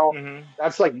right now. Mm-hmm.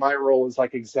 That's like my role is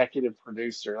like executive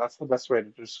producer. That's the best way to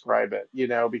describe it,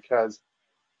 because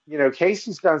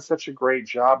Casey's done such a great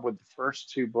job with the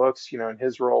first two books, and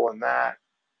his role in that.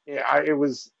 Yeah, it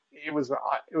was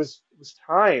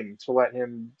time to let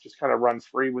him just kind of run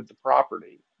free with the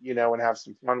property, and have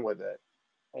some fun with it.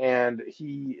 and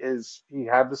he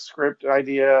had the script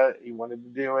idea. He wanted to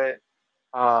do it.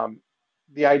 Um,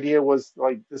 the idea was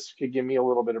like this could give me a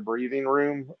little bit of breathing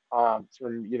room,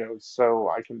 from, so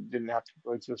I can didn't have to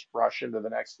like, just rush into the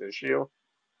next issue.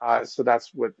 So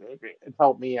that's what it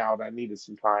helped me out. I needed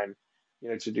some time,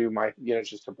 to do my,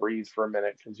 just to breathe for a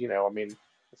minute because, I mean,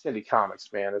 it's indie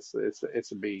comics, man.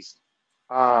 It's a beast.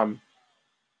 Mm. Um,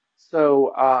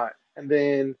 and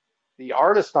then the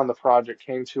artist on the project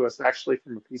came to us actually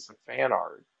from a piece of fan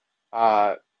art.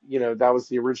 Uh, that was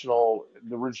the original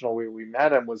way we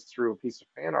met him was through a piece of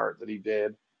fan art that he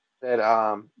did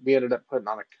that we ended up putting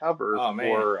on a cover Oh man.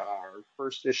 for our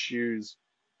first issue's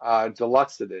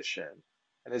deluxe edition.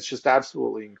 And it's just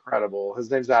absolutely incredible.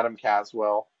 His name's Adam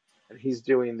Caswell, and he's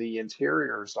doing the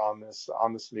interiors on this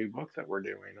new book that we're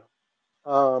doing.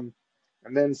 Um,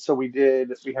 and then so we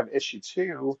have issue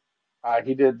two.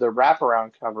 He did the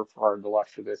wraparound cover for our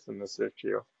deluxe edition this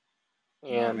issue. Oh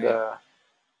And man.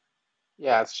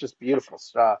 yeah, it's just beautiful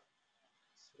stuff.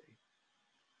 Let's see.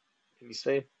 Can you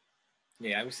see?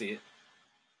 Yeah, I can see it.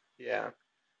 Yeah.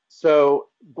 So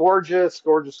gorgeous,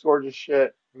 gorgeous, gorgeous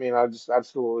shit. I mean, I just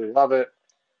absolutely love it.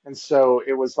 And so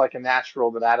it was like a natural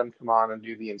that Adam come on and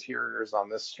do the interiors on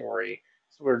this story.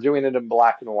 So we're doing it in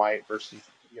black and white versus,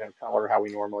 color how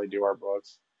we normally do our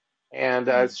books. And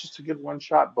Mm. it's just a good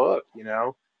one-shot book,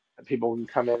 and people can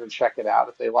come in and check it out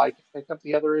if they like it, pick up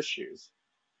the other issues.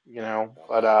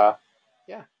 But Okay.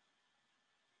 yeah,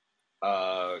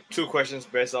 Two questions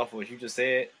based off of what you just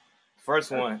said. First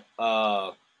sure, one,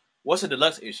 what's a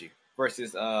deluxe issue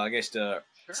versus I guess the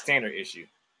sure. standard issue?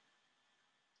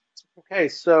 Okay,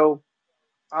 so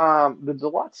the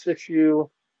deluxe issue,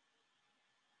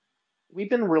 we've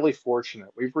been really fortunate.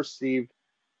 We've received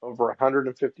over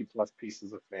 150 plus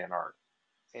pieces of fan art,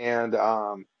 and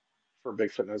for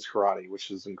Bigfoot Knows Karate, which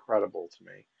is incredible to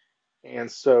me.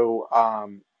 And so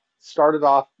started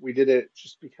off, we did it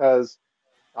just because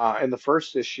in the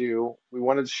first issue, we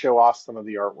wanted to show off some of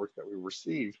the artwork that we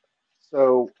received.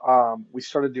 So we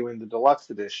started doing the deluxe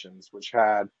editions, which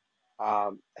had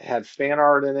fan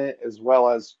art in it, as well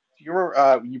as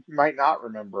you might not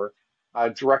remember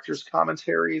director's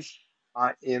commentaries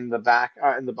in the back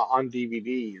on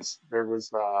DVDs. There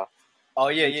was Oh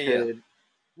yeah, we yeah, yeah. could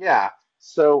yeah.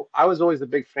 So I was always a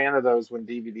big fan of those when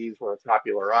DVDs were a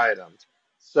popular item.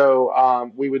 So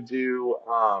we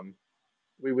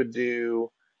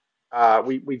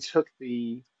took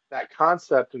the that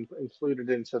concept and included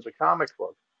into the comic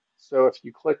book. So if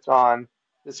you clicked on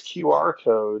this QR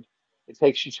code, it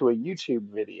takes you to a YouTube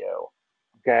video.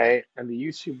 Okay, and the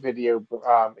YouTube video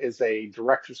is a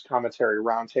director's commentary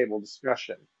roundtable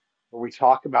discussion where we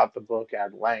talk about the book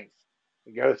at length.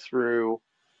 We go through.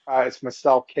 It's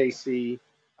myself, Casey.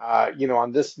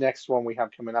 On this next one we have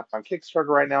coming up on Kickstarter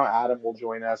right now, Adam will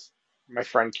join us. My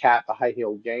friend Kat, the high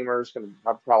heeled gamer, is going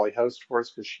to probably host for us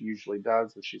because she usually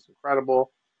does, and she's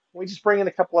incredible. We just bring in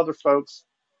a couple other folks,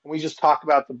 and we just talk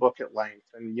about the book at length,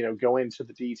 and go into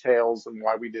the details and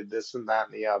why we did this and that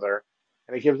and the other.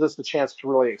 And it gives us the chance to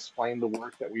really explain the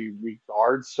work that we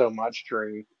regard so much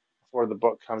during before the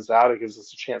book comes out. It gives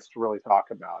us a chance to really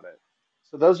talk about it.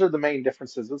 So those are the main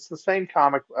differences. It's the same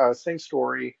comic, same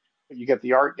story, but you get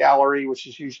the art gallery, which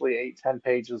is usually 8, 10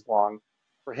 pages long.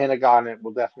 For Hinagon, it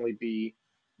will definitely be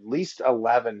at least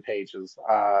 11 pages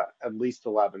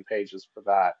for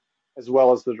that, as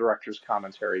well as the director's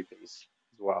commentary piece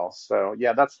as well. So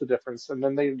yeah, that's the difference. And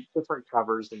then they different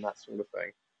covers and that sort of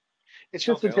thing. It's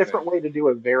just a Okay, okay, different way to do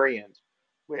a variant,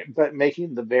 but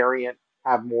making the variant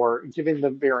giving the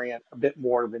variant a bit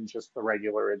more than just the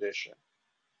regular edition.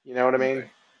 You know what I okay. mean?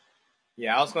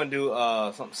 Yeah, I was gonna do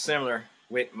something similar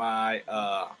with my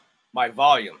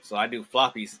volume. So I do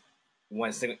floppies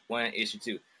one issue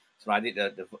two. So when I did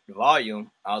the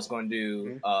volume, I was gonna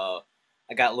do Hmm.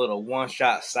 I got little one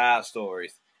shot side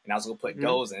stories, and I was gonna put Hmm.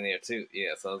 those in there too.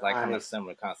 Yeah, so it's like kind of Nice.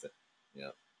 similar concept.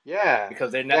 Yeah, Yeah.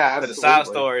 because they're not Yeah, because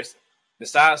absolutely. the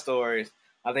side stories.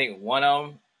 I think one of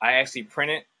them I actually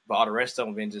printed, but all the rest of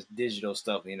them been just digital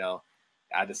stuff.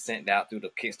 I just sent out through the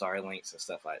Kickstarter links and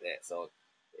stuff like that. So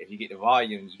if you get the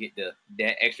volume, you get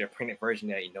that extra printed version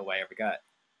that nobody ever got.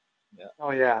 Yeah.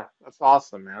 Oh yeah, that's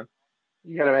awesome, man. Uh,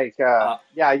 You gotta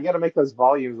make those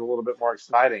volumes a little bit more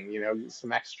exciting, get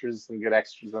some extras, some good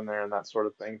extras in there and that sort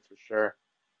of thing for sure.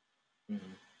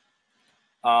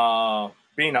 mhm.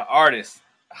 Being an artist,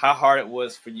 how hard it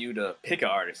was for you to pick an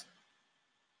artist?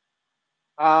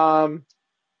 Um,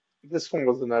 this one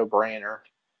was a no-brainer.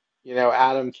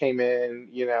 Adam came in,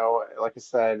 like I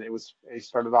said, he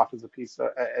started off as a piece of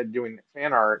doing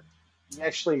fan art. He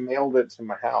actually mailed it to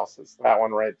my house. It's that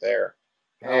one right there.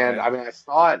 And Okay. I mean, I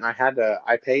saw it and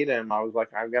I paid him. I was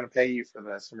like, I'm going to pay you for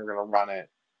this and we're going to run it,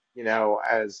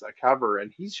 as a cover.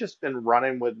 And he's just been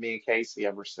running with me and Casey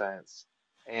ever since.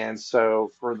 And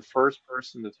so for the first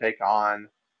person to take on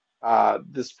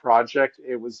this project,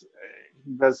 he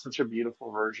does such a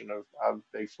beautiful version of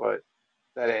Bigfoot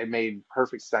that it made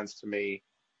perfect sense to me.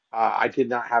 I did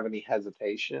not have any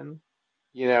hesitation.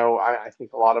 I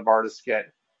think a lot of artists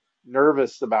get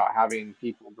nervous about having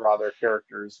people draw their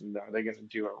characters, and are they going to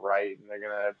do it right, and they're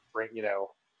going to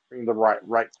bring the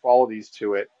right qualities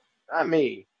to it. Not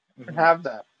me. I don't Mhm. have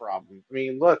that problem. I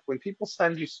mean, look, when people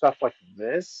send you stuff like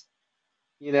this,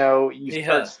 you start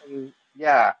Yeah. seeing,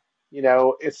 yeah,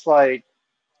 it's like,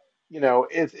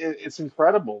 it's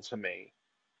incredible to me.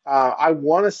 I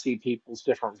want to see people's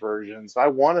different versions. I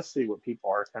want to see what people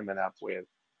are coming up with.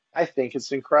 I think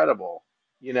it's incredible,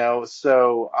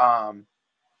 so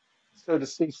to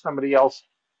see somebody else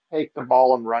take the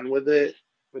ball and run with it,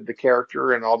 with the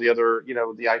character and all the other,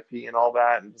 the IP and all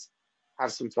that, and just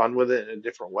have some fun with it in a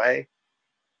different way.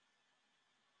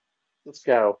 Let's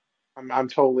go. I'm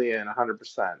totally in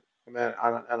 100%. I'm in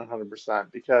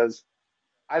 100% because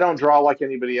I don't draw like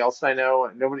anybody else I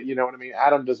know. Nobody, you know what I mean?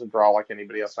 Adam doesn't draw like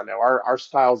anybody else I know. Our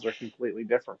styles are completely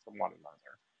different from one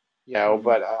another, Mhm.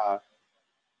 but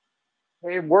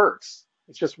it works.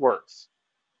 It just works.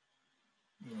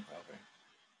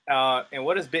 Okay. And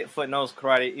what is Bigfoot knows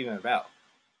karate even about?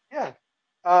 Yeah.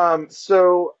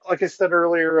 So like I said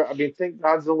earlier, I mean, think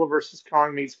Godzilla versus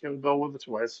Kong meets Kill Bill with a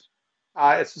twist.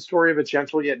 It's the story of a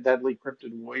gentle yet deadly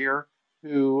cryptid warrior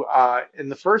who, in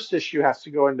the first issue, has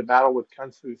to go into battle with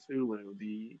Kung Fu Thulu,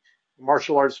 the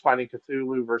martial arts fighting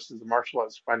Cthulhu versus the martial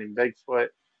arts fighting Bigfoot,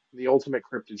 the ultimate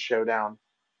cryptid showdown.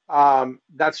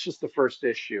 That's just the first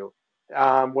issue.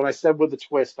 When I said with a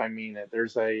twist, I mean it.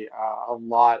 There's a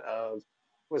lot of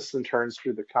twists and turns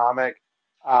through the comic.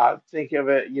 Think of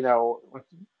it, like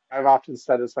I've often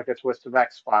said it's like a twist of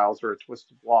X-Files or a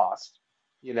twist of Lost,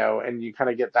 and you kind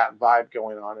of get that vibe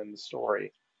going on in the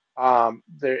story.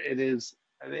 There it is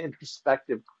an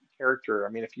introspective character. I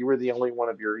mean, if you were the only one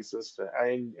of your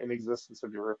in existence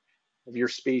of your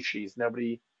species,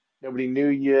 nobody knew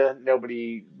you,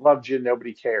 nobody loved you,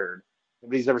 nobody cared,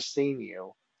 nobody's ever seen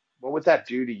you. What would that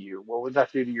do to you? What would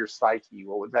that do to your psyche?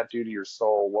 What would that do to your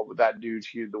soul? What would that do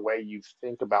to you the way you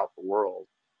think about the world?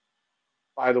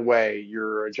 By the way,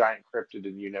 you're a giant cryptid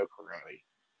and you know karate.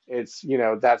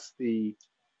 That's the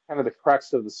kind of the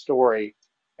crux of the story.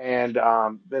 And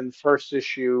then first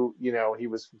issue, he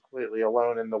was completely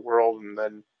alone in the world, and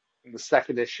then in the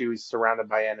second issue, he's surrounded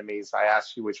by enemies. I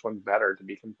asked you which one's better, to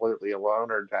be completely alone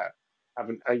or to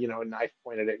have a knife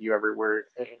pointed at you everywhere,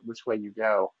 which way you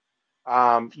go.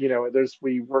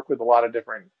 We work with a lot of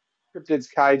different cryptids,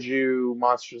 kaiju,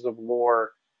 monsters of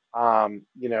lore.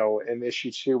 In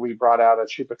issue two, we brought out a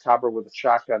chupacabra with a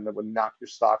shotgun that would knock your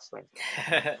socks off.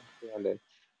 Outstanding.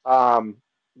 Um,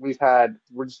 we're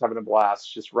just having a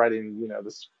blast just writing,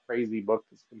 this crazy book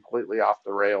that's completely off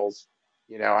the rails.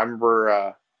 I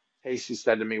remember Casey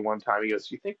said to me one time, he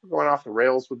goes, "You think we're going off the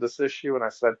rails with this issue?" And I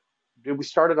said, "Dude, we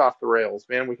started off the rails,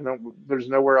 man. There's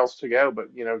nowhere else to go, but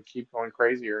keep going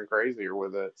crazier and crazier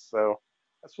with it." So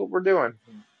that's what we're doing.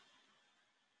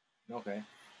 Okay.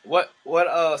 What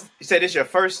you said this your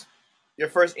first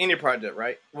indie project,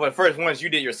 right? Well, the first ones you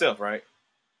did yourself, right?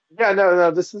 Yeah, no,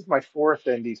 no, this is my fourth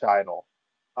indie title.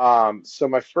 So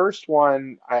my first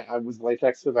one, I was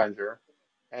Latex Avenger,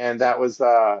 and that was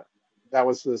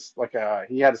this like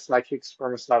he had a psychic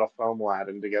spermicidal foam lad,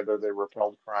 and together they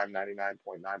repelled crime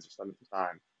 99.9% of the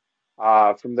time.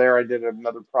 From there, I did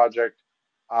another project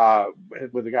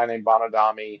with a guy named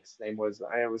Bonadami. It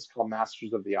was called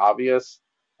Masters of the Obvious.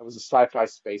 It was a sci-fi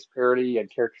space parody. He had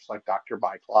characters like Dr.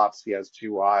 Biclops. He has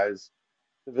two eyes.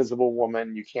 The Visible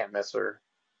Woman, you can't miss her.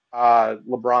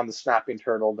 LeBron the Snapping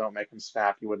Turtle, don't make him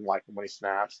snap. You wouldn't like him when he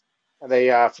snaps. And they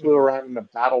flew Mhm. around in a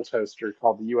battle toaster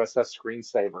called the USS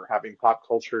Screensaver, having pop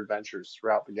culture adventures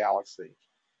throughout the galaxy.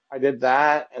 I did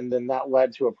that, and then that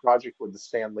led to a project with the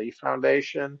Stan Lee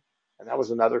Foundation, and that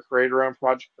was another creator-owned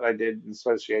project that I did in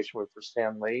association with for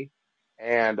Stan Lee,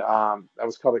 and that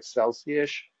was called Excelsior.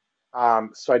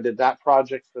 So I did that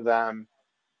project for them.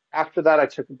 After that, I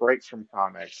took a break from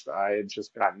comics. I had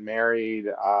just gotten married,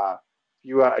 and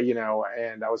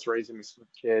I was raising some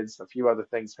kids. A few other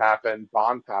things happened.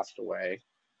 Bond passed away,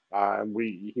 and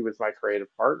he was my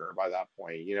creative partner by that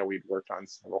point. We'd worked on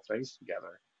several things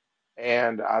together,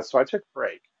 and so I took a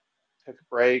break. Took a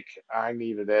break. I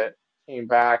needed it. Came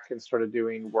back and started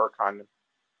doing work on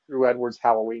Drew Edwards'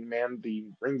 Halloween Man,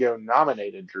 the Ringo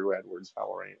nominated Drew Edwards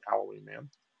Halloween Man.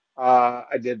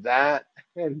 I did that,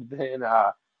 and then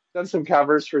done some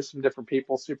covers for some different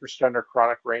people. Super Stunner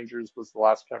Chronic Rangers was the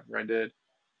last cover I did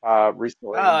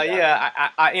recently. Yeah, Yeah,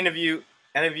 I interview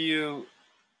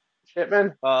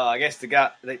Chipman. I guess the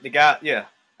guy, yeah,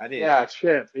 I did. Yeah,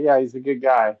 Chip. Yeah, he's a good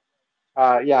guy.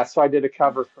 Yeah, so I did a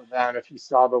cover for them. If you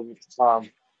saw the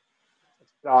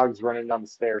dogs running down the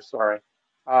stairs, sorry.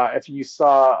 If you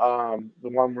saw the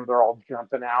one where they're all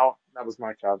jumping out, that was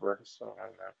my cover. So I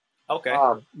don't know.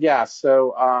 Okay. Yeah,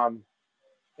 so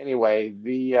anyway,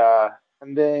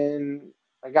 and then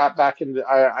I got back into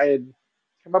I had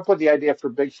come up with the idea for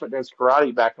Bigfoot Knows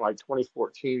Karate back in like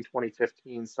 2014,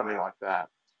 2015, something like that.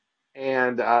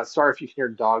 And sorry if you hear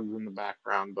dogs in the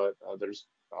background, but there's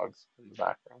dogs in the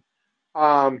background.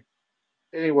 Um,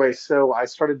 anyway, so I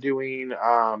started doing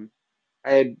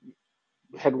I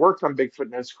had worked on Bigfoot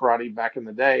Knows Karate back in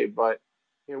the day, but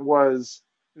it was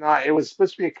not, it was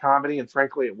supposed to be a comedy, and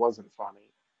frankly, it wasn't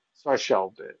funny. So I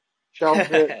shelved it.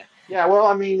 Shelved it. Yeah, well,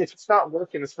 I mean, if it's not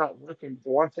working, it's not working. The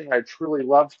one thing I truly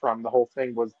loved from the whole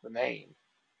thing was the name.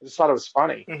 I just thought it was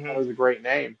funny. I thought Hmm. it was a great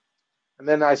name. And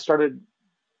then I started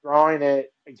drawing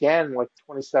it again, like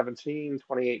 2017,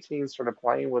 2018, started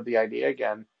playing with the idea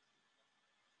again.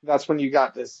 That's when you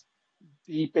got this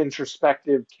deep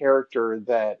introspective character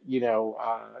that,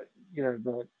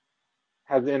 that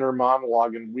has inner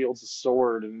monologue and wields a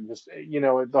sword and just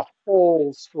the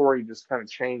whole story just kind of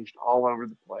changed all over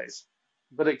the place.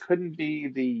 But it couldn't be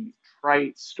the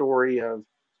trite story of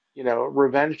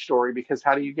revenge story, because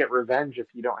how do you get revenge if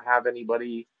you don't have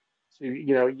anybody to,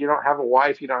 you don't have a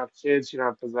wife, you don't have kids, you don't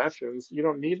have possessions, you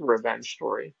don't need a revenge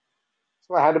story.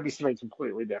 So it had to be something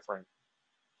completely different,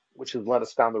 which has led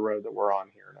us down the road that we're on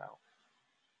here now.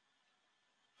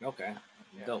 Okay.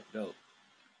 Yeah. Dope, dope.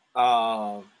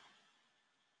 Um,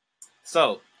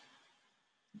 so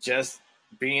just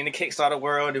being in the Kickstarter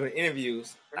world doing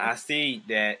interviews, I see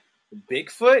that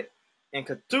Bigfoot and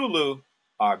Cthulhu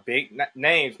are big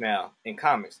names now in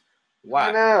comics. I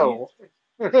Why? know.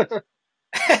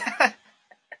 I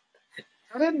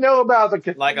didn't know about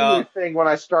the Like Cthulhu thing when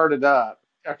I started up.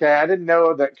 Okay, I didn't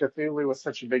know that Cthulhu was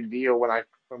such a big deal when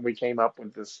we came up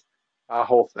with this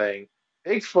whole thing.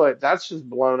 Bigfoot, that's just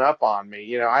blown up on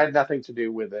me. I had nothing to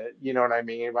do with it. You know what I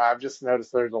mean? But I've just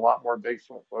noticed there's a lot more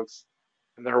Bigfoot books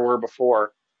than there were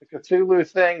before. The Cthulhu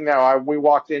thing, no, we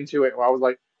walked into it and I was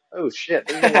like, oh shit,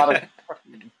 there's a lot of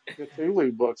fucking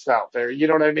Cthulhu books out there. You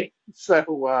know what I mean?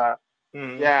 So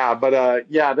Mhm. yeah, but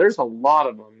yeah, there's a lot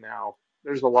of them now.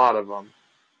 There's a lot of them.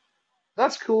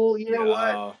 That's cool. You know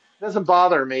Yeah, what? It doesn't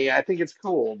bother me. I think it's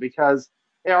cool because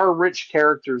they are rich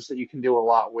characters that you can do a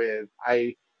lot with.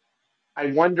 I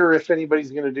wonder if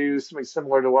anybody's going to do something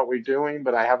similar to what we're doing,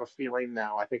 but I have a feeling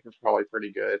now. I think it's probably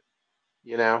pretty good.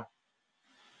 You know?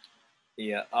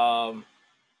 yeah.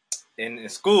 In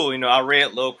school, I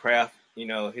read Lovecraft,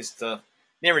 his stuff.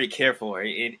 Didn't really care for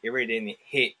it. It really didn't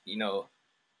hit,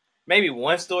 maybe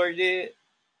one story did,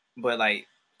 but like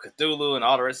Cthulhu and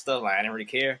all the rest of stuff, like I didn't really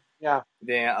care. Yeah.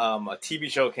 Then a TV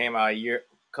show came out a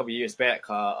couple years back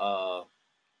called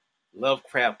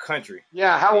Lovecraft Country.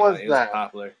 Yeah. How was It was that?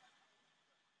 popular.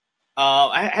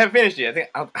 I haven't finished it. I think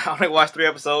I only watched 3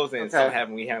 episodes, and something Okay.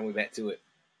 happened. We haven't went back to it,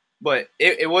 but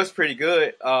it was pretty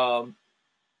good.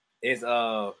 It's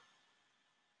I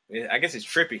guess it's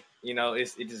trippy.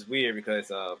 It's just weird because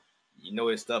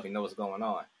his stuff, what's going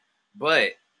on,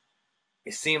 but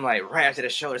it seemed like right after the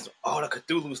show, there's all the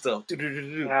Cthulhu stuff.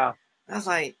 Do-do-do-do-do. Yeah. I was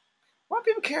like, why do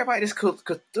people care about this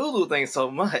Cthulhu thing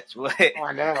so much? But Oh, I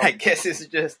I know. guess it's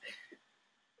just.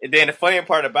 And then the funny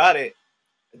part about it,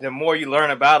 the more you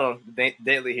learn about him, the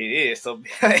deadly he is. So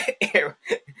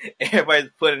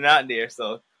everybody's putting it out there.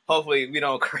 So hopefully we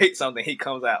don't create something. He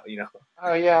comes out.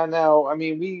 Oh yeah, no. I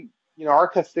mean, our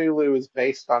Cthulhu is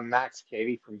based on Max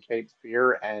Cady from Cape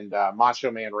Fear and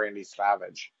Macho Man Randy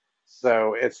Savage.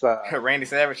 So it's Randy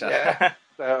Savage. yeah.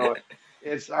 So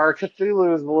it's our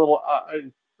Cthulhu is a little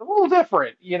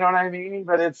different. You know what I mean?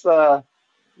 But it's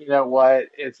you know what?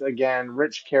 It's again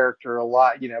rich character, a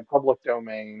lot. Public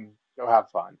domain. Go have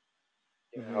fun.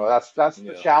 Hmm. That's the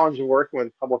Yeah. challenge of working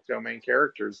with public domain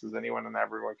characters is anyone and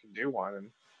everyone can do one,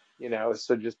 and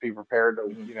so just be prepared to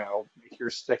Hmm. make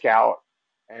yours stick out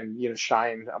and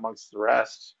shine amongst the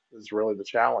rest is really the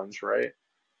challenge, right?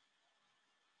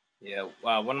 Yeah.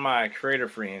 One of my creator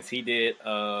friends, he did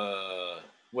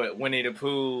what Winnie the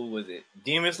Pooh was it?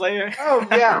 Demon Slayer. Oh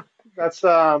yeah, that's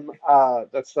blanking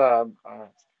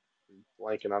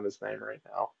on his name right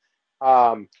now.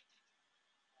 Um,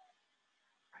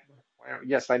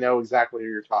 yes, I know exactly who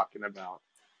you're talking about.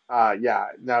 Yeah,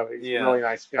 no, he's a Yeah. really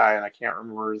nice guy, and I can't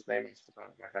remember his name off the top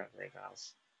of my head right now.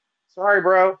 Sorry,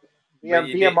 bro. But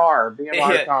you did. BMR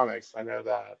Yeah. Comics. I know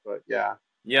that, but yeah,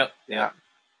 Yep. yeah. Yep.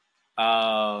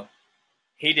 Uh,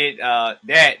 he did that.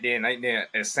 Then at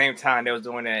the same time, they was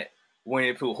doing that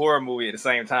Winnie the Pooh horror movie at the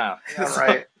same time. Yeah, So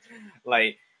right.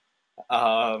 like,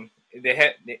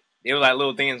 they were like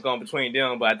little things going between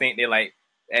them, but I think they like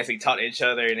actually talk to each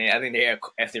other, and I think they're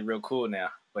actually real cool now.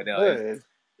 But Good.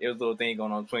 it was a little thing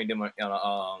going on between them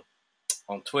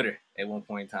on Twitter at one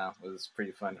point in time. It was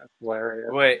pretty funny. That's hilarious.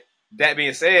 But that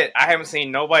being said, I haven't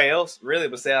seen nobody else really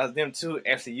besides them two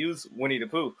actually use Winnie the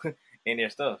Pooh in their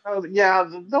stuff. Oh, yeah,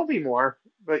 there'll be more,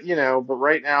 but but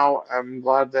right now,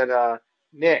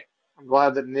 Nick, I'm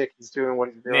glad that Nick is doing what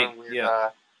he's Nick, doing yeah.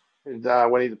 with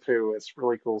Winnie the Pooh. It's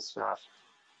really cool stuff.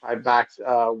 I backed the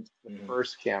Mm-hmm.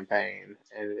 first campaign,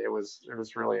 and it was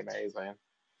really amazing.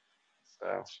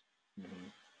 So,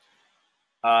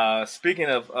 Mm-hmm. Speaking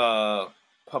of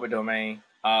public domain,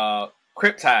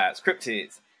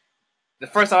 cryptids. The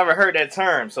first time I ever heard that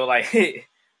term. So like,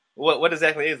 what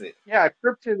exactly is it, yeah,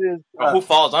 Cryptid is or who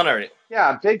falls under it?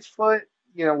 yeah, Bigfoot,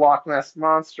 Loch Ness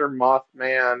Monster,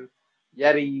 Mothman,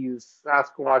 Yetis,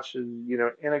 Sasquatches,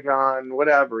 Inagon,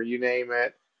 whatever, you name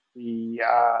it.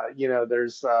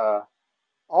 There's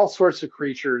all sorts of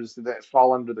creatures that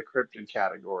fall under the cryptid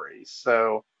category.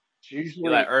 So it's You usually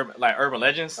like urban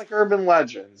legends? like urban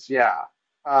legends, yeah.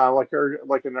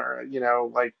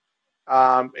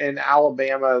 In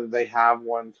Alabama they have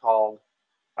one called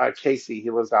Casey. He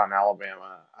lives out in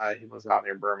Alabama. He lives out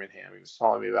near Birmingham. He was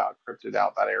telling me about a cryptid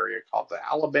out that area called the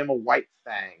Alabama White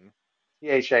Fang,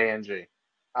 Thang.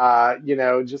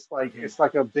 Just like Mm-hmm. it's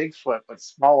like a Bigfoot but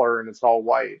smaller and it's all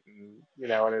white and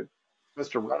it's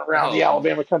supposed to run around the Oh,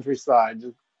 Alabama countryside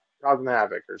just causing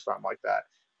havoc or something like that.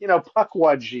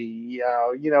 Puckwudgie,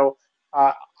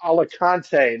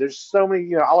 Alicante. There's so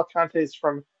many, Alicante's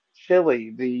from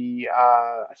Chile.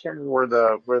 I can't remember where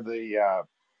the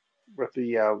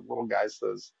little guy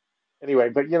says. Anyway,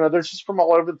 but they're just from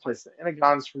all over the place. The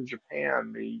Inagons from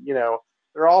Japan.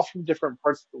 They're all from different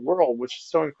parts of the world, which is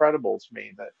so incredible to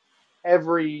me that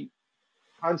every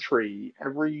country,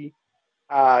 every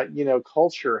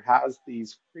culture has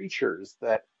these creatures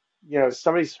that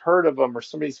somebody's heard of them or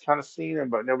somebody's kind of seen them,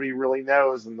 but nobody really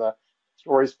knows, and the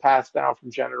stories passed down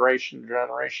from generation to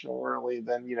generation orally,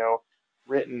 then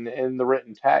written in the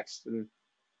written text, and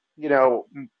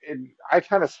I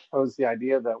kind of pose the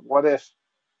idea that what if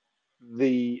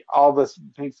the all this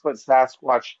Bigfoot,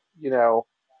 Sasquatch,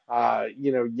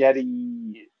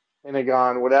 Yeti,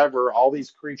 Pentagon, whatever, all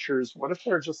these creatures, what if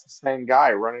they're just the same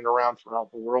guy running around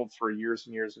throughout the world for years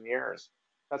and years and years?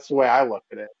 That's the way I look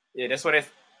at it. yeah. That's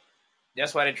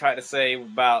why they tried to say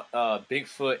about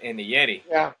Bigfoot and the Yeti.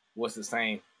 Yeah, What's the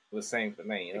same? Was the same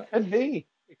thing, you it know? could be.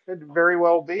 It could very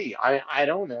well be. I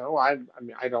don't know. I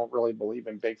mean, I don't really believe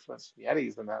in Bigfoots,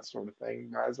 Yetis, and that sort of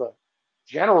thing as a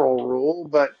general rule,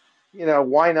 but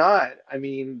why not? I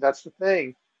mean, that's the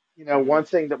thing. Mm-hmm. One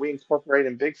thing that we incorporate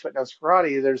in Bigfoot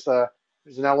Nosferatu, there's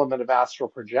an element of astral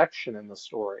projection in the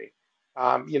story.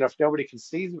 If nobody can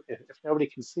see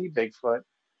Bigfoot,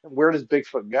 then where does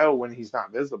Bigfoot go when he's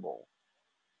not visible?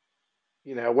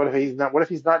 What if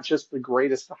he's not just the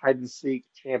greatest hide and seek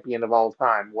champion of all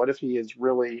time? What if he is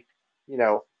really,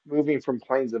 moving from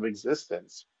planes of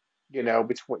existence,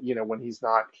 between, when he's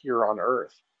not here on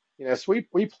Earth? So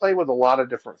we play with a lot of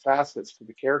different facets to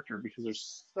the character because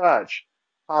there's such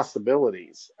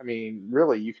possibilities. I mean,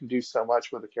 really, you can do so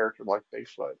much with a character like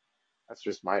Bigfoot. That's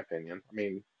just my opinion. I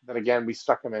mean, then again, we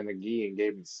stuck him in a gi and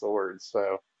gave him swords,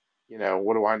 so,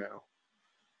 what do I know?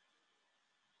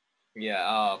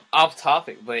 Yeah, off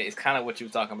topic, but it's kind of what you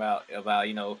were talking about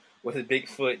what does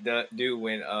Bigfoot do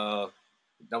when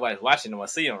nobody's watching him or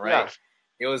see him, right? Yeah.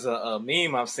 It was a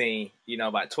meme I've seen,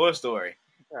 about Toy Story,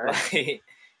 Okay.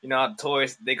 like how the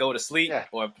toys they go to sleep Yeah.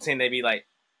 or pretend they be like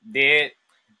dead,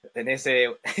 and they say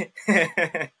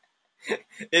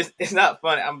it's not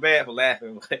funny. I'm bad for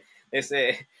laughing, but they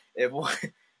said if one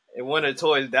if one of the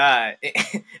toys died,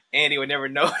 Andy would never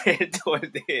know that the toy's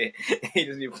dead. He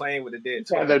just be playing with the dead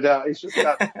Yeah, toy. no doubt. He's just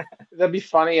got. That'd be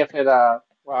funny if it.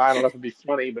 Well, I don't know if it'd be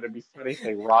funny, but it'd be funny if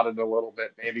they rotted a little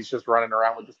bit. Maybe he's just running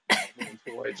around with this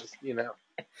little toy, just Yeah.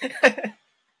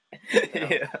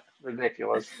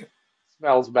 ridiculous.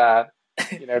 Smells bad.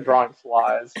 Drawing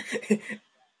flies.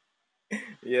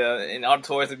 Yeah, and all the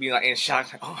toys would be like in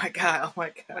shock, like, oh my god, oh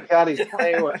my Oh my god. God, he's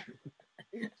playing with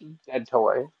a dead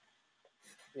toy.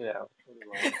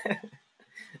 Anyway.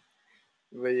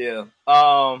 But yeah.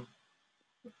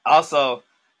 Also,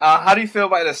 how do you feel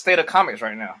about the state of comics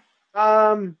right now?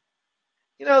 Um,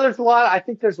 there's a lot. I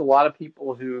think there's a lot of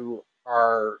people who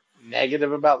are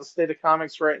negative about the state of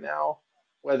comics right now,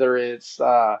 whether it's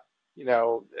the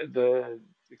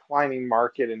declining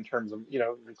market in terms of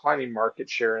declining market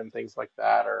share and things like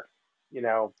that, or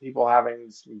people having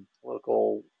some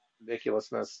political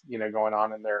ridiculousness, going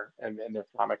on in their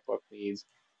comic book needs.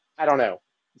 I don't know.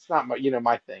 It's not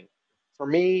my thing. For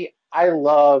me, I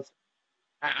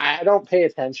don't pay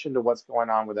attention to what's going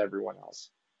on with everyone else.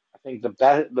 I think the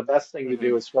best thing to Mm-hmm.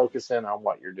 do is focus in on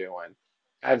what you're doing.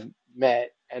 I've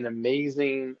met an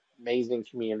amazing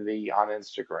community on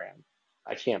Instagram.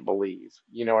 I can't believe,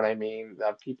 you know what I mean?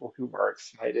 The people who are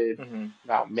excited Mm-hmm.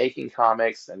 about making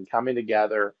comics and coming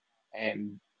together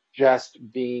and just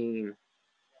being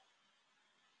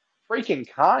freaking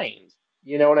kind.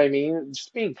 You know what I mean?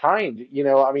 Just being kind.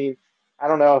 I mean, I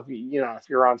don't know if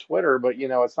you're on Twitter, but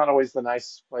it's not always the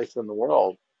nicest place in the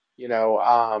world. You know,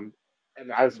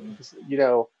 and I've,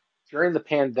 Mm-hmm. during the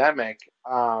pandemic,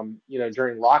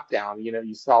 during lockdown,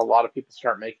 you saw a lot of people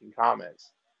start making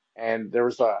comics, and there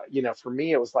was for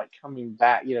me, it was like coming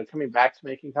back to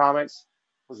making comics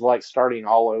was like starting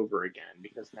all over again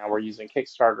because now we're using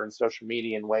Kickstarter and social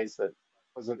media in ways that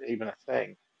wasn't even a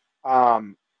thing.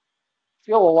 Um,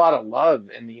 feel a lot of love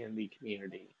in the indie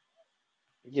community.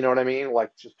 You know what I mean?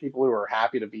 Like just people who are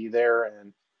happy to be there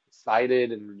and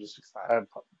excited and just excited,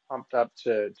 pumped up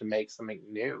to make something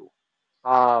new.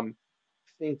 I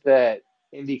think that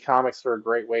indie comics are a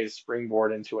great way to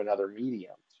springboard into another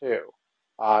medium too.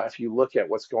 If you look at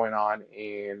what's going on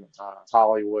in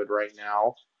Hollywood right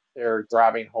now, they're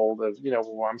grabbing hold of,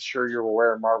 well, I'm sure you're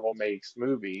aware Marvel makes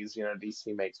movies,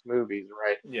 DC makes movies,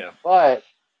 right? Yeah. But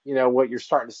what you're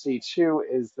starting to see too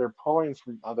is they're pulling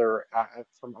from other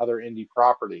indie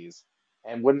properties.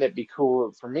 And wouldn't it be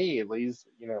cool for me at least?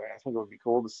 I think it would be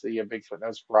cool to see a Bigfoot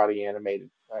Knows Karate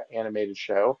animated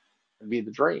show and be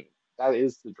the dream. That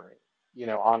is the dream,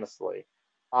 honestly.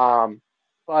 Um,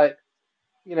 but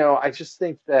I just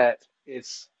think that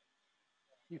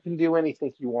you can do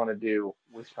anything you want to do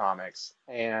with comics,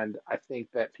 and I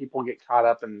think that people get caught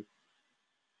up in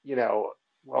you know,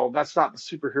 well, that's not the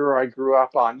superhero I grew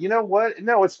up on. You know what?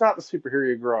 No, it's not the superhero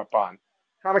you grew up on.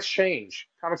 Comics change,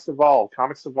 comics evolve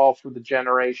for the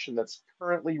generation that's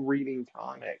currently reading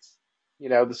comics.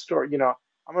 The story,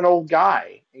 I'm an old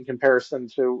guy in comparison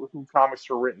to who comics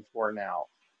are written for now.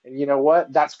 And you know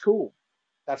what? That's cool.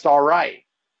 That's all right.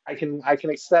 I can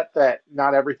accept that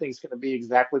not everything's going to be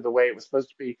exactly the way it was supposed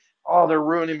to be. Oh, they're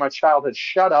ruining my childhood.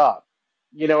 Shut up.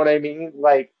 You know what I mean?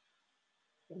 Like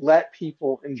let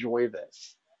people enjoy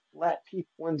this. Let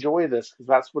people enjoy this because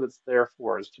that's what it's there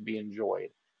for, is to be enjoyed.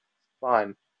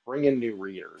 Fun. Bring in new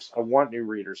readers. I want new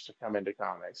readers to come into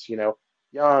comics,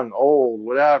 young, old,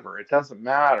 whatever. It doesn't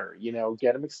matter,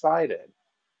 get them excited.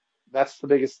 That's the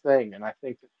biggest thing. And I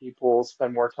think that people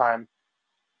spend more time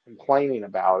complaining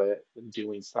about it than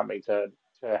doing something to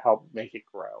help make it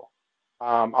grow.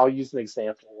 I'll use an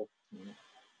example.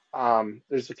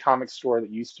 There's a comic store that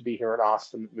used to be here in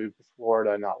Austin that moved to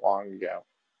Florida not long ago,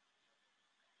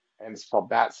 and it's called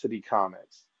Bat City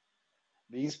Comics.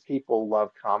 These people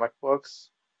love comic books,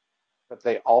 but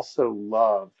they also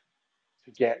love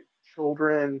to get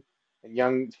children and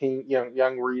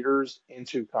young readers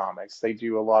into comics. They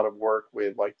do a lot of work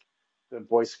with like the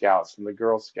Boy Scouts and the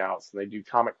Girl Scouts, and they do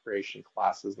comic creation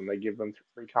classes, and they give them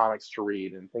free comics to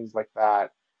read and things like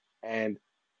that. And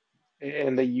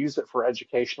they use it for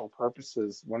educational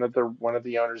purposes. One of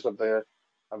the owners of the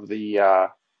uh,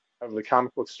 of the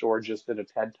comic book store just did a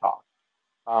TED talk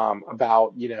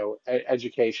about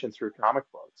education through comic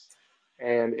books,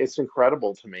 and it's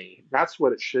incredible to me. That's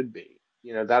what it should be.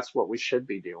 That's what we should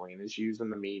be doing, is using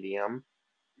the medium,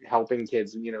 helping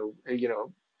kids.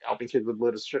 Helping kids with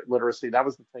literacy. That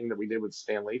was the thing that we did with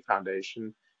Stan Lee Foundation.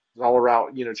 It was all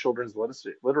about children's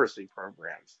literacy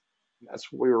programs.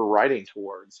 That's what we were writing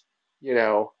towards.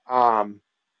 I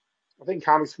think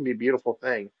comics can be a beautiful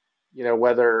thing.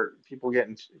 Whatever people are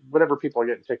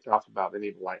getting ticked off about, they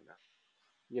need to lighten up.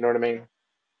 You know what I mean?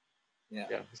 Yeah.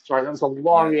 Yeah. Sorry, that was a Yeah.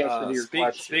 long answer to your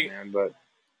question, Speak. man. But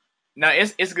No,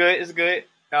 it's good. It's good.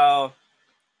 Uh,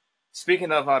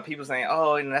 Speaking of people saying,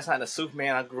 "Oh, that's not the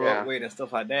Superman I grew up yeah, with" and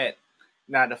stuff like that.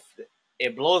 Now,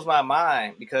 it blows my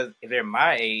mind because if they're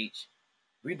my age,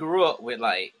 we grew up with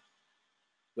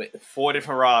 4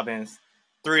 different Robins,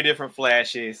 3 different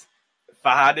Flashes,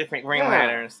 5 different Green yeah,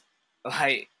 Lanterns.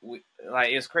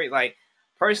 It's crazy. Like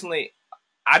personally,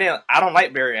 I don't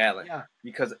like Barry Allen yeah.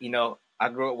 because I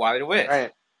grew up Wally the West,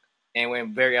 Right. and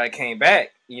when Barry Allen came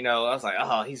back, I was like,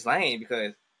 oh, he's lame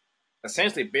because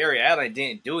essentially Barry Allen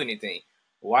didn't do anything.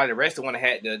 While the rest of the one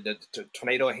had the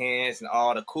tornado hands and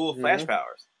all the cool Hmm. Flash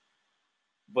powers,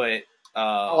 but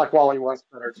I uh, like Wally West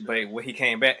better too. but when he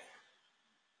came back,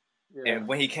 Yeah. and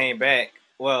when he came back,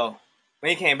 well,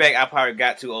 when he came back, I probably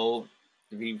got too old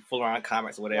to be full around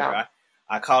comics or whatever. Yeah.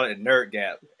 I call it a nerd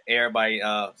gap. Everybody,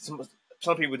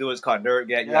 some people do it's called nerd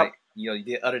gap. You Yep. like you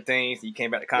did other things. You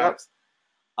came back to Yep.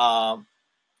 comics.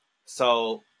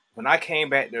 So when I came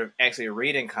back to actually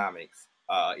reading comics,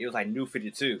 it was like New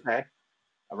 52 Okay.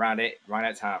 around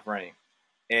that time frame,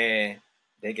 and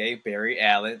they gave Barry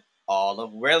Allen all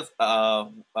of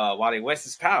Wally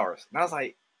West's powers, and I was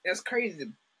like, that's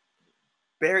crazy.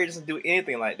 Barry doesn't do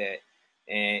anything like that.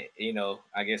 And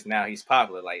I guess now he's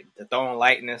popular, like the throwing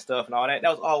lightning and stuff and all that.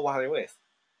 That was all Wally West,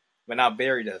 but now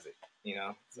Barry does it.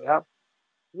 So. Yep.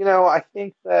 I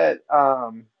think that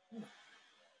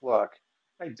look,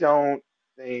 I don't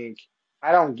think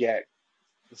I don't get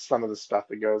some of the stuff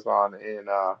that goes on in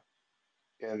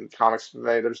comics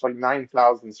today. There's like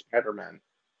 9,000 Spider-Men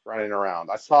running around.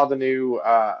 I saw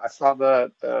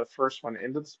the first one,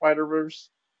 Into the Spider-Verse,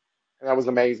 and that was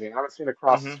amazing. I haven't seen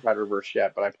Across the hmm Spider-Verse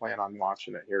yet, but I plan on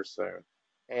watching it here soon.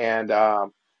 And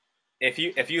if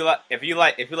you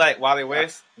like Wally yeah,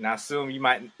 West, and I assume you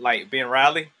might like Ben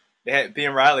Riley. They had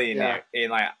Ben Riley in yeah, there,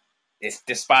 and like it's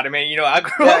the Spider Man I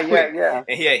grew yeah, up yeah, with, yeah,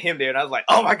 and he had him there, and I was like,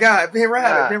 oh my god, Ben Riley,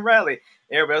 yeah. Ben Riley.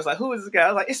 And everybody was like, who is this guy? I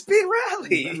was like, it's Ben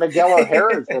Riley. Miguel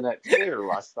O'Hara's in it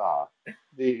too. I saw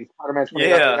the Spider-Man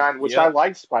Yeah, 2099, which I yep.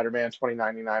 liked Spider-Man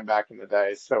 2099 back in the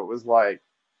day. So it was like,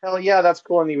 hell yeah, that's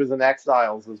cool. And he was in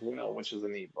Exiles as well, which is a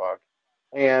neat book.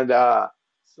 And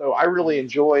so I really Mhm.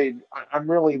 enjoyed. I'm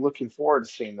really looking forward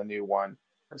to seeing the new one.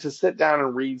 And to sit down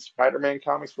and read Spider-Man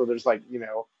comics where there's like,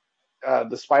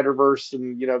 the Spider-Verse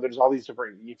and there's all these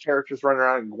different characters running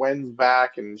around and Gwen's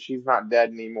back and she's not dead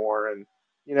anymore and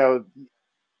you know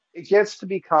it gets to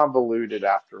be convoluted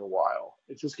after a while.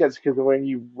 It just gets because when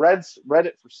you read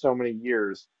it for so many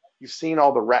years, you've seen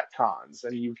all the retcons,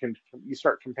 and you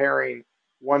start comparing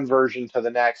one version to the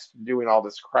next, doing all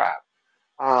this crap.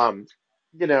 Um,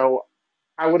 you know,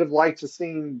 I would have liked to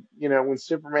seen, when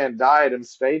Superman died and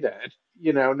stay dead.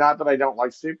 Not that I don't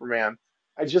like Superman.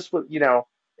 I just would,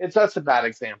 that's a bad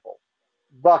example.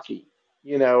 Bucky,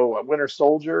 Winter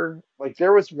Soldier, like it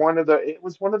was one of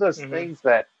those Mhm. things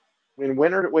that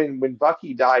when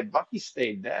Bucky died, Bucky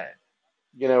stayed dead.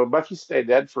 Bucky stayed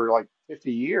dead for like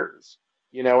 50 years.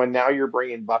 And now you're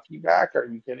bringing Bucky back. Are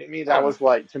you kidding me? Oh That my. was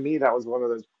like to me that was one of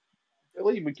those.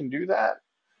 Really, we can do that?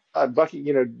 Bucky,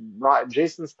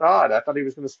 Jason Todd. I thought he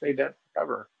was going to stay dead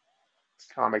forever. It's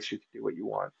comics, you can do what you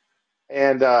want.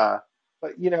 And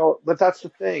but that's the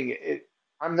thing.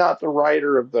 I'm not the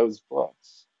writer of those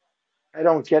books. I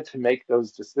don't get to make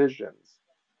those decisions.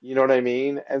 You know what I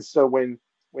mean? And so when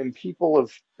people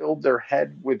have filled their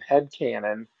head with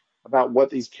headcanon about what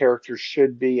these characters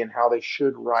should be and how they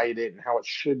should write it and how it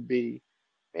should be,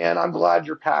 man, I'm glad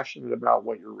you're passionate about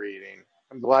what you're reading.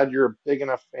 I'm glad you're a big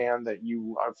enough fan that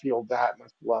you feel that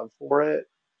much love for it.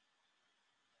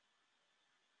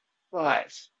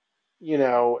 But, in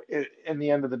the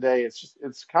end of the day, it's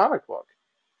a comic book.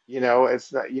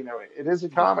 It's not, it is a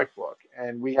Yeah. comic book,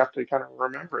 and we have to kind of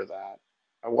remember that.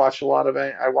 I watch a lot of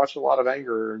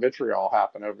anger and vitriol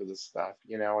happen over this stuff,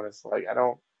 and it's like I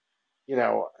don't,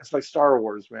 it's like Star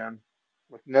Wars, man.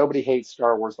 Like nobody hates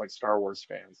Star Wars like Star Wars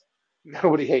fans.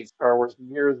 Nobody hates Star Wars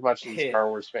near as much as a Yeah. Star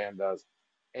Wars fan does.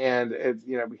 And it's,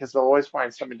 because they'll always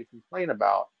find something to complain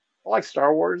about. I like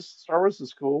Star Wars. Star Wars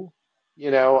is cool.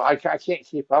 I can't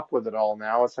keep up with it all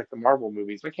now. It's like the Marvel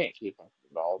movies. I can't keep up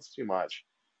with it all. It's too much.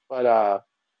 But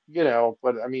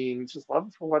but I mean, just love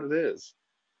it for what it is.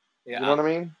 Yeah. You know what I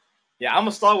mean? Yeah. I'm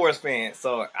a Star Wars fan,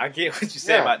 so I get what you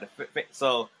said Yeah. about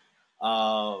so,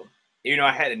 um,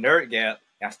 I had a nerd gap,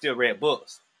 I still read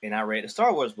books, and I read the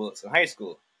Star Wars books in high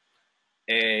school,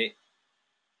 and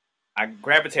I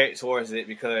gravitated towards it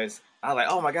because I was like,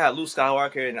 oh my god, Luke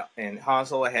Skywalker and Han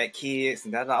Solo had kids,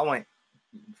 and I want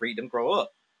to read them grow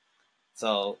up.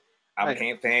 So I Right.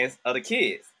 became fans of the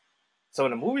kids. So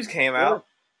when the movies came Sure. out,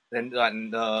 then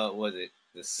was it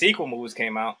the sequel movies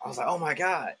came out? I was like, oh my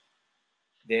god.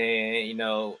 Then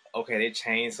okay, they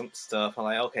changed some stuff. I'm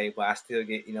like, okay, but I still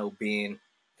get being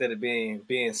instead of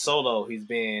being Solo, he's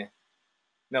being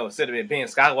no instead of being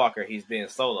Skywalker, he's being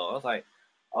Solo. I was like,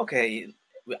 okay,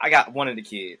 I got one of the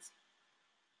kids,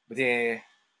 but then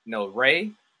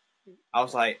Ray. I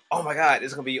was like, oh my god,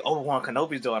 this is gonna be Obi-Wan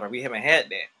Kenobi's daughter. We haven't had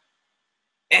that,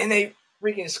 and they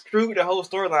freaking screwed the whole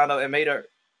storyline up and made her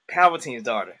Palpatine's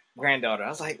granddaughter. I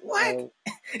was like, what?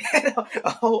 Right. A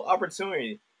whole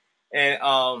opportunity, and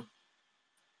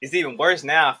it's even worse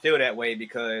now. I feel that way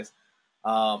because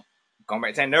going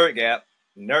back to that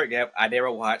Nerd Gap, I never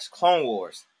watched Clone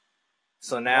Wars.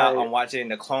 So now Right. I'm watching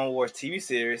the Clone Wars TV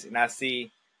series, and I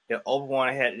see that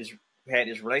Obi-Wan had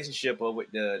this relationship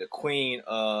with the Queen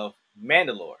of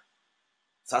Mandalore.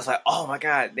 So I was like, oh my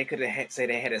god, they could have said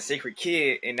they had a secret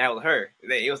kid, and that was her.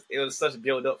 It was such a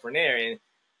build up from there, and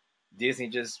Disney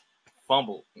just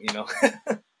fumbled. You know.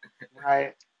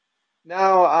 right.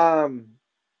 No,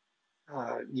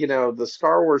 the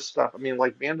Star Wars stuff. I mean,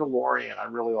 like Mandalorian, I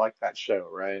really like that show,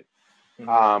 right? Mhm.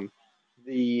 Um,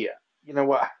 the you know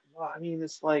what? Well, I mean,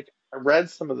 it's like I read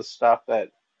some of the stuff that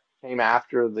came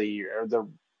after the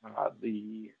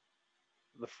the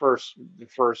first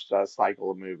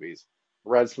cycle of movies.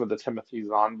 Read some of the Timothy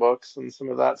Zahn books and some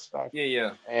of that stuff, Yeah,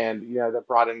 yeah. and that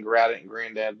brought in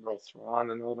Grand Admiral Thrawn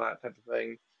and all that type of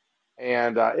thing.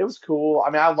 And it was cool.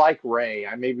 I mean, I like Ray.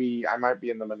 I might be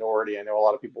in the minority. I know a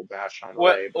lot of people bash on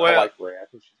Well, Ray, but I well, like Ray. I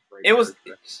think she's a great it was,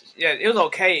 character. yeah, it was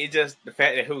okay. It just the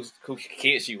fact that who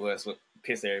kid she was what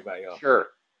pissed everybody off. Sure.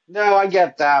 No, I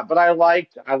get that, but I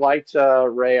liked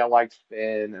Ray, I liked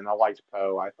Finn, and I liked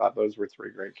Poe. I thought those were three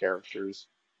great characters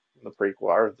in the prequel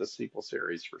or the sequel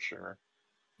series for sure.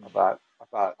 I thought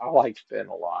I liked Finn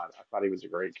a lot. I thought he was a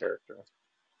great character.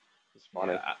 It's Yeah,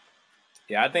 funny.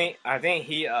 yeah. I think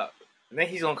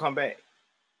he's gonna come back.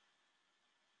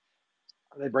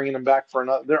 Are they bringing him back for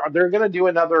another? They're going to do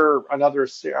another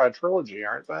trilogy,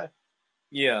 aren't they?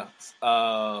 Yeah.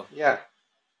 Uh. Yeah.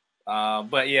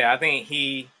 But yeah, I think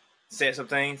he said some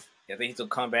things. I think he's gonna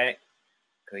come back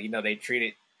because they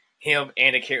treated him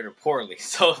and the character poorly.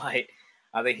 So like,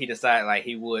 I think he decided like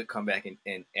he would come back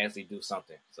and actually do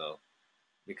something. So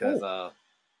because Cool.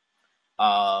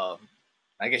 uh,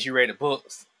 I guess you read the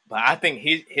books, but I think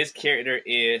his character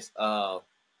is Cal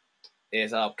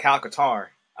Katarn.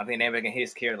 I think they're making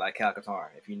his character like Cal Katarn.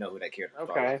 If you know who that character from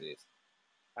Star Wars Okay. is.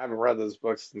 I haven't read those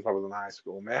books since I was in high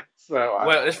school, man. So Well, I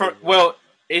don't know.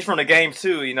 it's from the game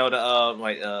too. You know the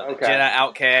Okay. Jedi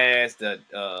Outcast. The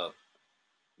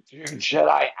Dude,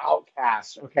 Jedi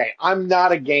Outcast. Okay, I'm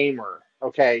not a gamer.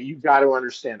 Okay, you got to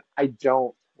understand. I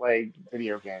don't play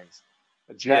video games.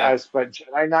 yeah, But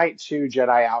Jedi Knight 2,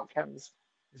 Jedi Outcast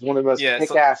is one of the most yeah.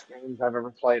 kick-ass games I've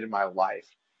ever played in my life.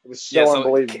 It was Yeah, so so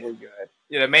unbelievably good.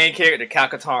 yeah, the main character, Cal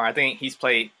Katarn, I think he's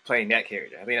playing that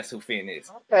character. I think that's who Finn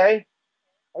is. Okay,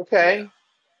 Yeah. okay.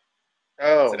 So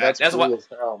Oh, that's that's what cool as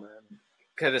hell, man.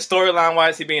 because the storyline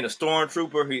wise, he being a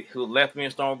stormtrooper who left being a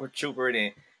stormtrooper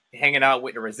and hanging out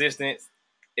with the resistance.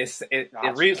 It reads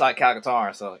Gotcha. like Cal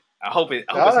Katarn, so It I hope it's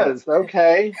him. does.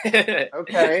 Okay,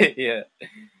 okay. Yeah,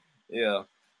 yeah.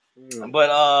 Hmm.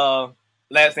 But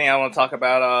last thing I want to talk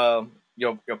about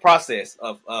your process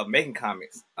of making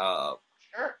comics.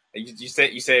 Sure. You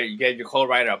said you gave your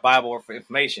co-writer a Bible for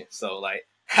information. So like,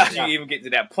 how do you Yeah. even get to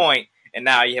that point? And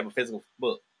now you have a physical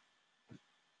book.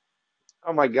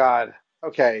 Oh my God.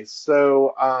 Okay,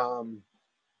 so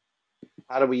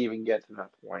how do we even get to that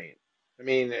point? I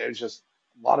mean, it's just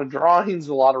a lot of drawings,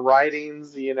 a lot of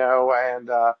writings, and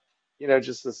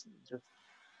just a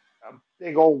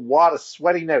big old wad of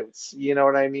sweaty notes, you know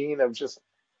what I mean? Of just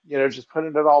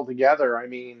putting it all together. I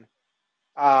mean,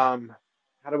 um,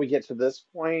 how do we get to this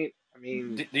point? I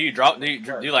mean, Do you draw? Do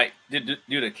what? you like do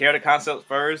the character concept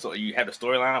first, or you have the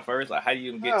storyline first? Like, how do you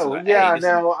even get to Oh, like, hey, yeah, this is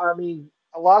no, I mean,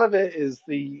 a lot of it is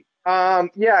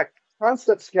yeah,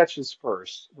 concept sketches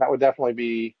first. That would definitely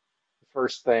be the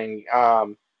first thing.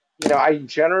 I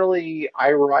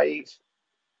write,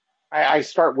 I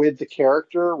start with the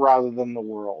character rather than the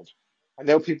world. I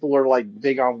know people are like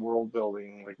big on world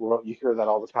building, like you hear that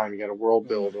all the time. You got to world mm,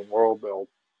 build and world build.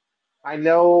 I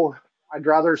know I'd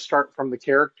rather start from the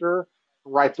character,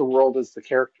 write the world as the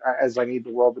character, as I need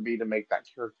the world to be to make that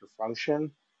character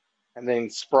function, and then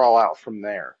sprawl out from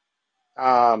there.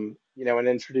 And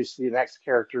introduce the next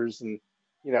characters and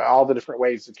all the different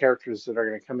ways the characters that are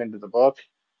going to come into the book.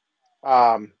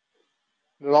 Um,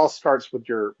 it all starts with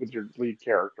your lead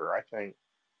character, I think,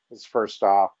 is first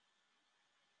off.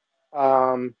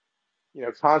 Um,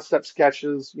 concept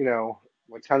sketches,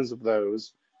 like tons of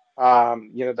those.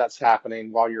 That's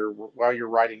happening while you're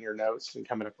writing your notes and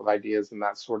coming up with ideas and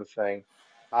that sort of thing.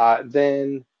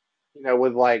 Then,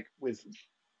 with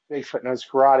Bigfoot Knows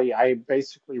Karate, I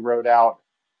basically wrote out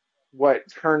what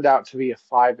turned out to be a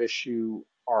five-issue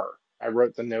arc. I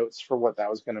wrote the notes for what that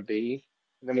was going to be.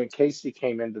 And then when Casey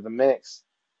came into the mix,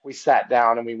 we sat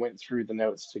down and we went through the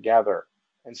notes together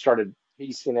and started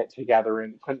piecing it together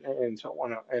and putting it into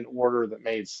an order that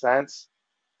made sense.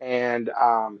 And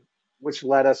which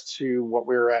led us to what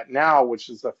we're at now, which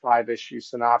is a five-issue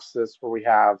synopsis where we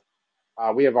have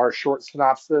our short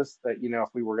synopsis that, if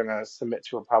we were going to submit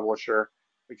to a publisher,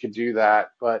 we could do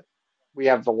that. But we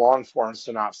have the long form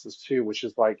synopsis too, which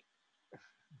is like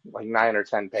 9 or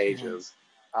 10 pages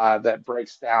that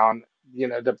breaks down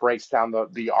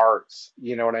the arcs,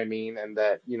 you know what I mean, and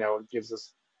that gives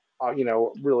us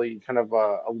really kind of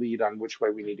a lead on which way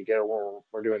we need to go when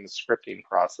we're doing the scripting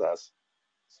process.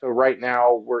 So right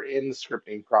now we're in the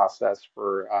scripting process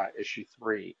for issue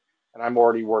 3. and I'm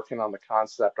already working on the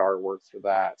concept artwork for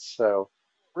that. So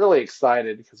really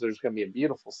excited because there's going to be a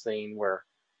beautiful scene where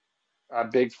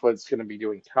Bigfoot's going to be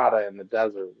doing kata in the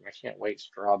desert. I can't wait to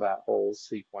draw that whole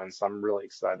sequence. I'm really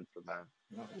excited for that.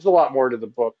 There's a lot more to the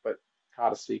book, but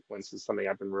kata sequence is something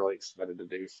I've been really excited to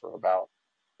do for about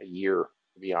a year,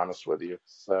 to be honest with you.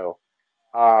 So,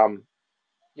 um,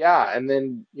 yeah, and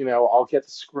then I'll get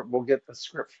the script. We'll get the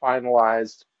script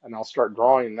finalized, and I'll start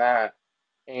drawing that,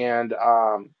 and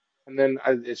then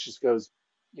it just goes.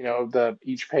 The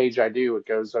each page I do, it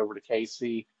goes over to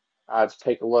Casey to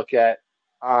take a look at.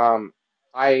 Um,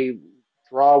 I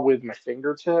draw with my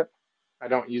fingertip. I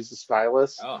don't use the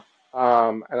stylus, Oh,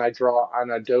 and I draw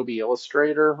on Adobe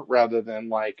Illustrator rather than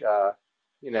like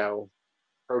you know,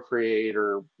 Procreate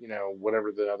or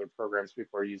whatever the other programs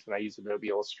people are using. I use Adobe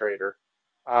Illustrator.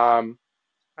 Um,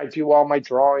 I do all my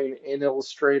drawing in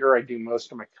Illustrator. I do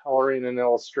most of my coloring in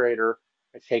Illustrator.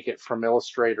 I take it from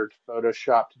Illustrator to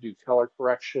Photoshop to do color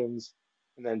corrections,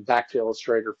 and then back to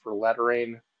Illustrator for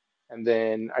lettering. And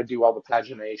then I do all the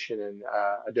pagination in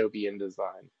Adobe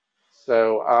InDesign.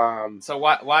 So, so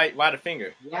why the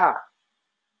finger? yeah.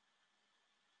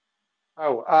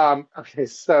 Oh, okay.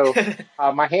 So,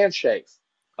 my hand shakes.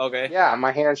 Okay. Yeah,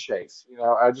 my hand shakes,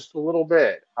 just a little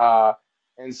bit.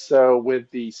 And so with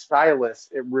the stylus,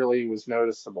 it really was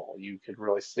noticeable. You could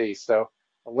really see. So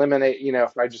eliminate,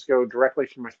 if I just go directly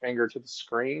from my finger to the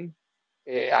screen,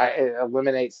 it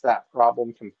eliminates that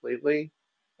problem completely.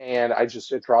 And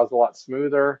it draws a lot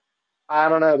smoother. I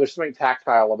don't know, there's something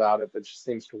tactile about it that just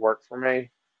seems to work for me.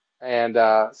 And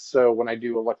so when I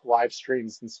do like live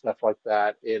streams and stuff like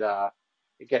that, it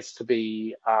gets to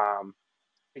be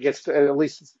it gets to, at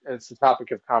least it's a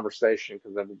topic of conversation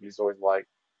because everybody's always like,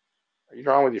 "Are you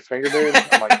drawing with your finger, dude?"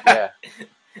 I'm like, "Yeah,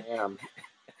 I am."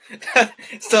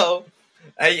 So,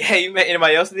 hey, you met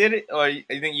anybody else that did it, or you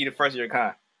think you the first of your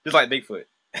kind, just like Bigfoot?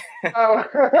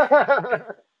 Oh,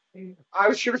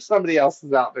 I'm sure somebody else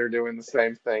is out there doing the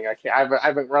same thing. I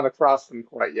haven't run across them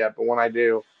quite yet, but when I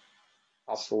do,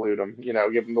 I'll salute them.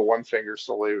 Give them the one finger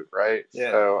salute, right?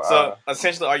 Yeah. So, So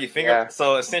essentially, are you finger? yeah,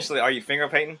 So essentially, are you finger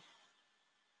painting?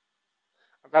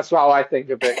 that's how I think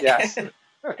of it. Yes.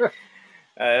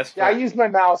 That's Yeah, I fun. use my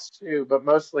mouse too, but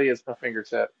mostly it's my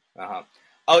fingertip. Uh-huh.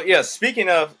 Oh yeah. Speaking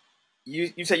of,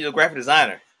 you said you're a graphic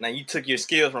designer. Now you took your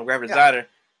skills from graphic Yeah. designer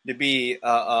to be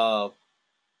the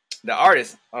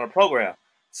artist on a program.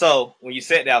 So when you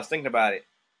said that, I was thinking about it.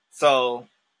 So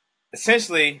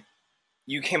essentially,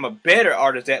 you became a better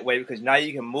artist that way because now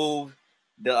you can move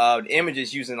the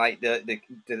images using like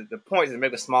the points and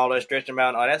make it smaller, stretch them out,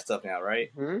 and all that stuff now,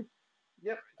 right? Hmm.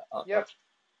 Yep. Uh, Yep.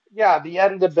 Yeah, the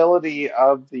editability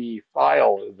of the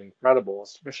file is incredible,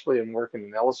 especially in working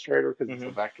in Illustrator because it's a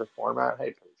mm-hmm. vector format.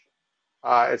 Hey,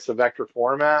 Paige. It's a vector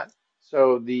format,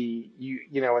 so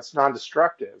it's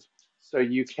non-destructive. So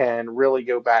you can really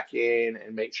go back in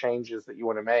and make changes that you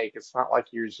want to make. It's not like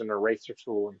you're using an eraser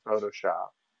tool in Photoshop.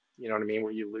 You know what I mean?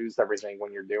 Where you lose everything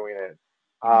when you're doing it.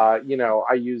 I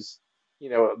use,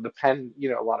 the pen,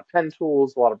 a lot of pen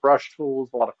tools, a lot of brush tools,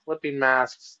 a lot of clipping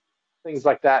masks, things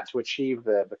like that to achieve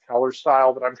the color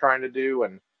style that I'm trying to do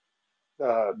and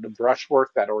the brush work,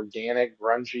 that organic,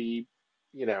 grungy,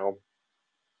 you know,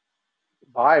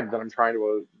 vibe that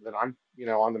I'm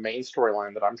on the main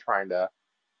storyline that I'm trying to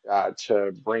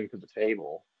bring to the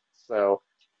table. So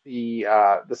the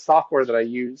software that I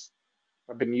use,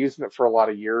 I've been using it for a lot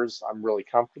of years. I'm really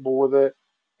comfortable with it,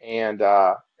 and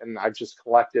I've just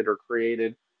collected or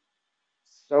created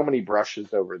so many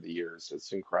brushes over the years.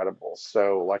 It's incredible.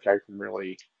 So like I can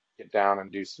really get down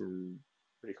and do some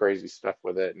pretty crazy stuff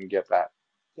with it and get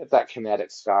that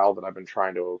kinetic style that I've been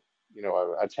trying to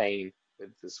attain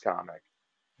with this comic.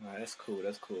 All right, that's cool.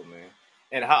 That's cool, man.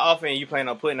 And how often are you planning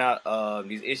on putting out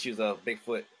these issues of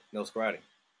Bigfoot No Scrouting?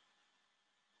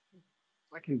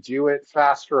 If I can do it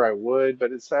faster, I would,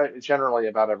 but it's generally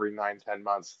about every 9, 10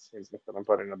 months. It seems like that I'm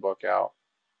putting a book out.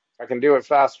 If I can do it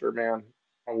faster, man,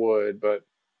 I would. But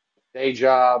day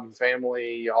job,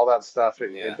 family, all that stuff,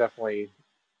 it Yeah, definitely,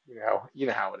 you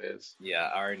know how it is. yeah,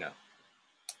 I already know.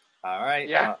 All right.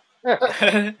 Yeah.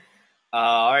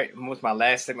 All right. Move to my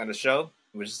last segment of the show,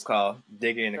 which is called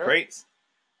Digging in the Sure. Crates.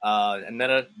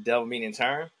 Another double meaning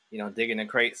term. Digging in the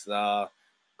crates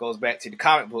goes back to the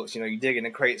comic books. You dig in the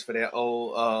crates for that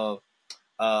old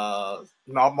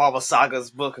Marvel Sagas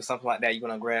book or something like that. You're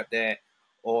gonna grab that,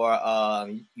 or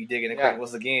you dig in the crate Yeah.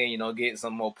 once again. Get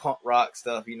some more punk rock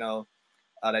stuff.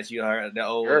 That you heard the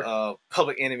old Sure.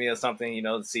 Public Enemy or something.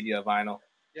 The CD or vinyl.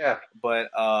 Yeah. But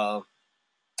I'm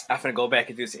gonna go back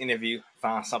and do this interview,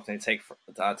 find something to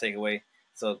take away,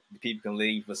 so the people can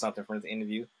leave with something from this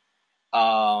interview.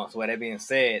 So with that being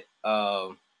said,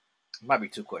 Might be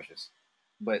two questions,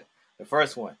 but the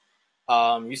first one,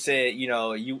 you said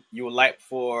you would like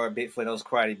for Bigfoot Knows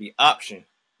Karate to be option,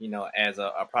 as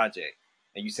a project,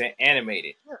 and you said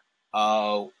animated. Yeah.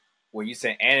 Uh, when you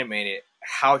say animated,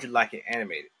 how would you like it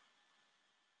animated?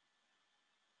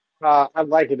 I'd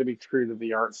like it to be true to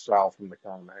the art style from the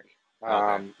comic. Okay.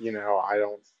 I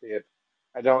don't see it.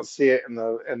 I don't see it in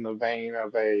the vein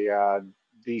of a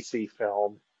DC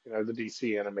film. The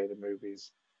DC animated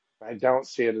movies. I don't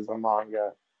see it as a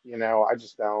manga. I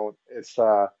just don't.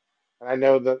 And I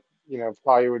know that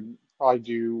probably would probably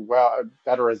do well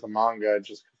better as a manga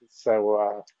just because it's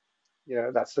so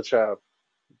that's such a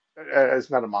it's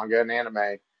not a manga, an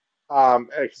anime.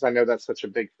 Because I know that's such a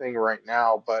big thing right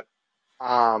now, but.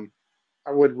 Um,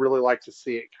 I would really like to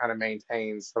see it kind of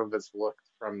maintain some of its look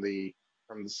from the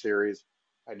series.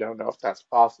 I don't know if that's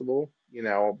possible,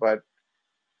 but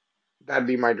that'd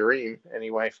be my dream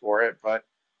anyway for it. But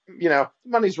the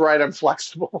money's right. I'm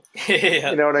flexible. You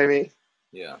Yeah, know what I mean?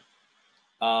 yeah.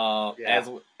 Yeah,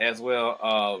 As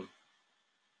well.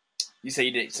 You say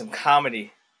you did some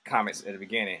comedy comics at the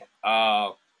beginning. yeah.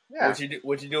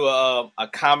 Would you do a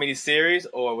comedy series,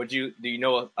 or do you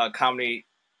know a comedy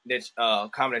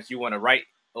that you want to write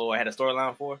or had a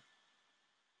storyline for?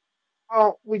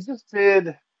 Well, I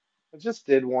just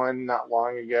did one not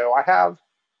long ago. I have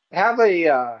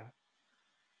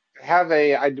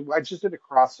I just did a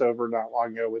crossover not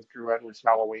long ago with Drew Edwards'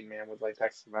 Halloween Man with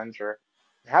Latex Avenger.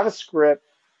 I have a script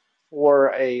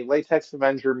for a Latex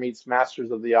Avenger meets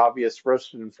Masters of the Obvious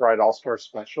roasted and fried all-star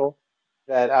special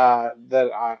that I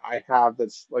have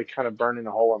that's like kind of burning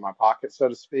a hole in my pocket, so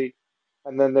to speak.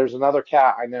 And then there's another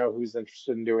cat I know who's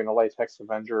interested in doing a Latex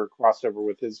Avenger crossover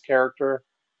with his character.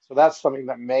 So that's something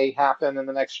that may happen in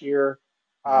the next year.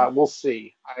 Mm-hmm. We'll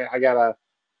see. I gotta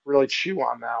really chew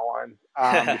on that one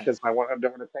because I don't want to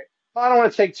take well, I don't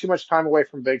want to take too much time away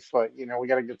from Bigfoot. We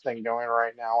got a good thing going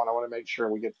right now, and I want to make sure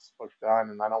we get this book done,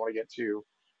 and I don't want to get too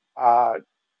uh,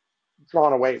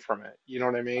 drawn away from it. You know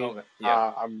what I mean? Okay.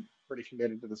 Yeah. I'm pretty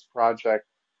committed to this project,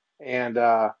 and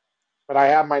but I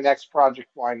have my next project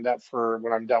lined up for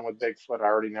when I'm done with Bigfoot. I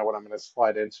already know what I'm going to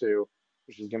slide into,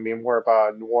 which is going to be more of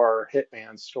a noir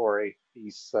hitman story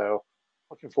piece. So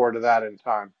looking forward to that in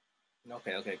time.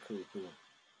 Okay. Okay. Cool. Cool.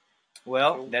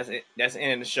 Well, So, that's it. That's the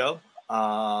end of the show.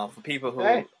 For people who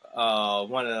okay.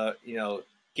 want to,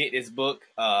 get this book,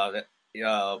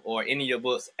 or any of your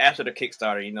books after the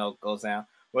Kickstarter, goes down,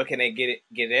 where can they get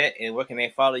it, and where can they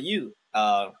follow you?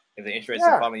 If they're interested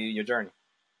in Yeah. following your journey.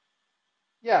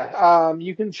 Yeah,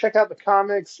 you can check out the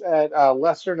comics at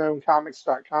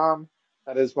lesserknowncomics.com.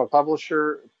 That is my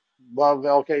publisher. Love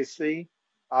LKC.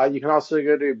 You can also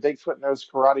go to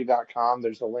bigfootknowskarate.com.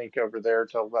 There's a link over there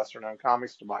to Lesser Known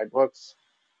Comics to buy books,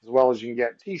 as well as you can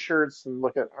get T-shirts and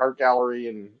look at art gallery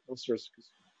and those sorts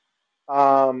of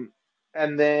um,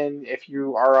 and then if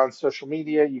you are on social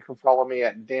media, you can follow me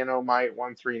at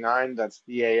Danomite139. That's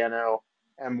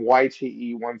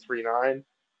DANOMYTE139.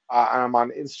 I'm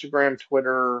on Instagram,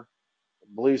 Twitter,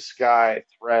 Blue Sky,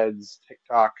 Threads,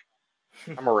 TikTok.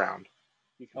 I'm around.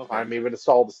 You can Okay. find me, but it's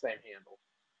all the same handle.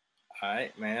 All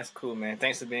right, man. That's cool, man.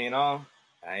 Thanks for being on.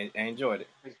 I enjoyed it.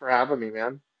 Thanks for having me,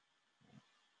 man.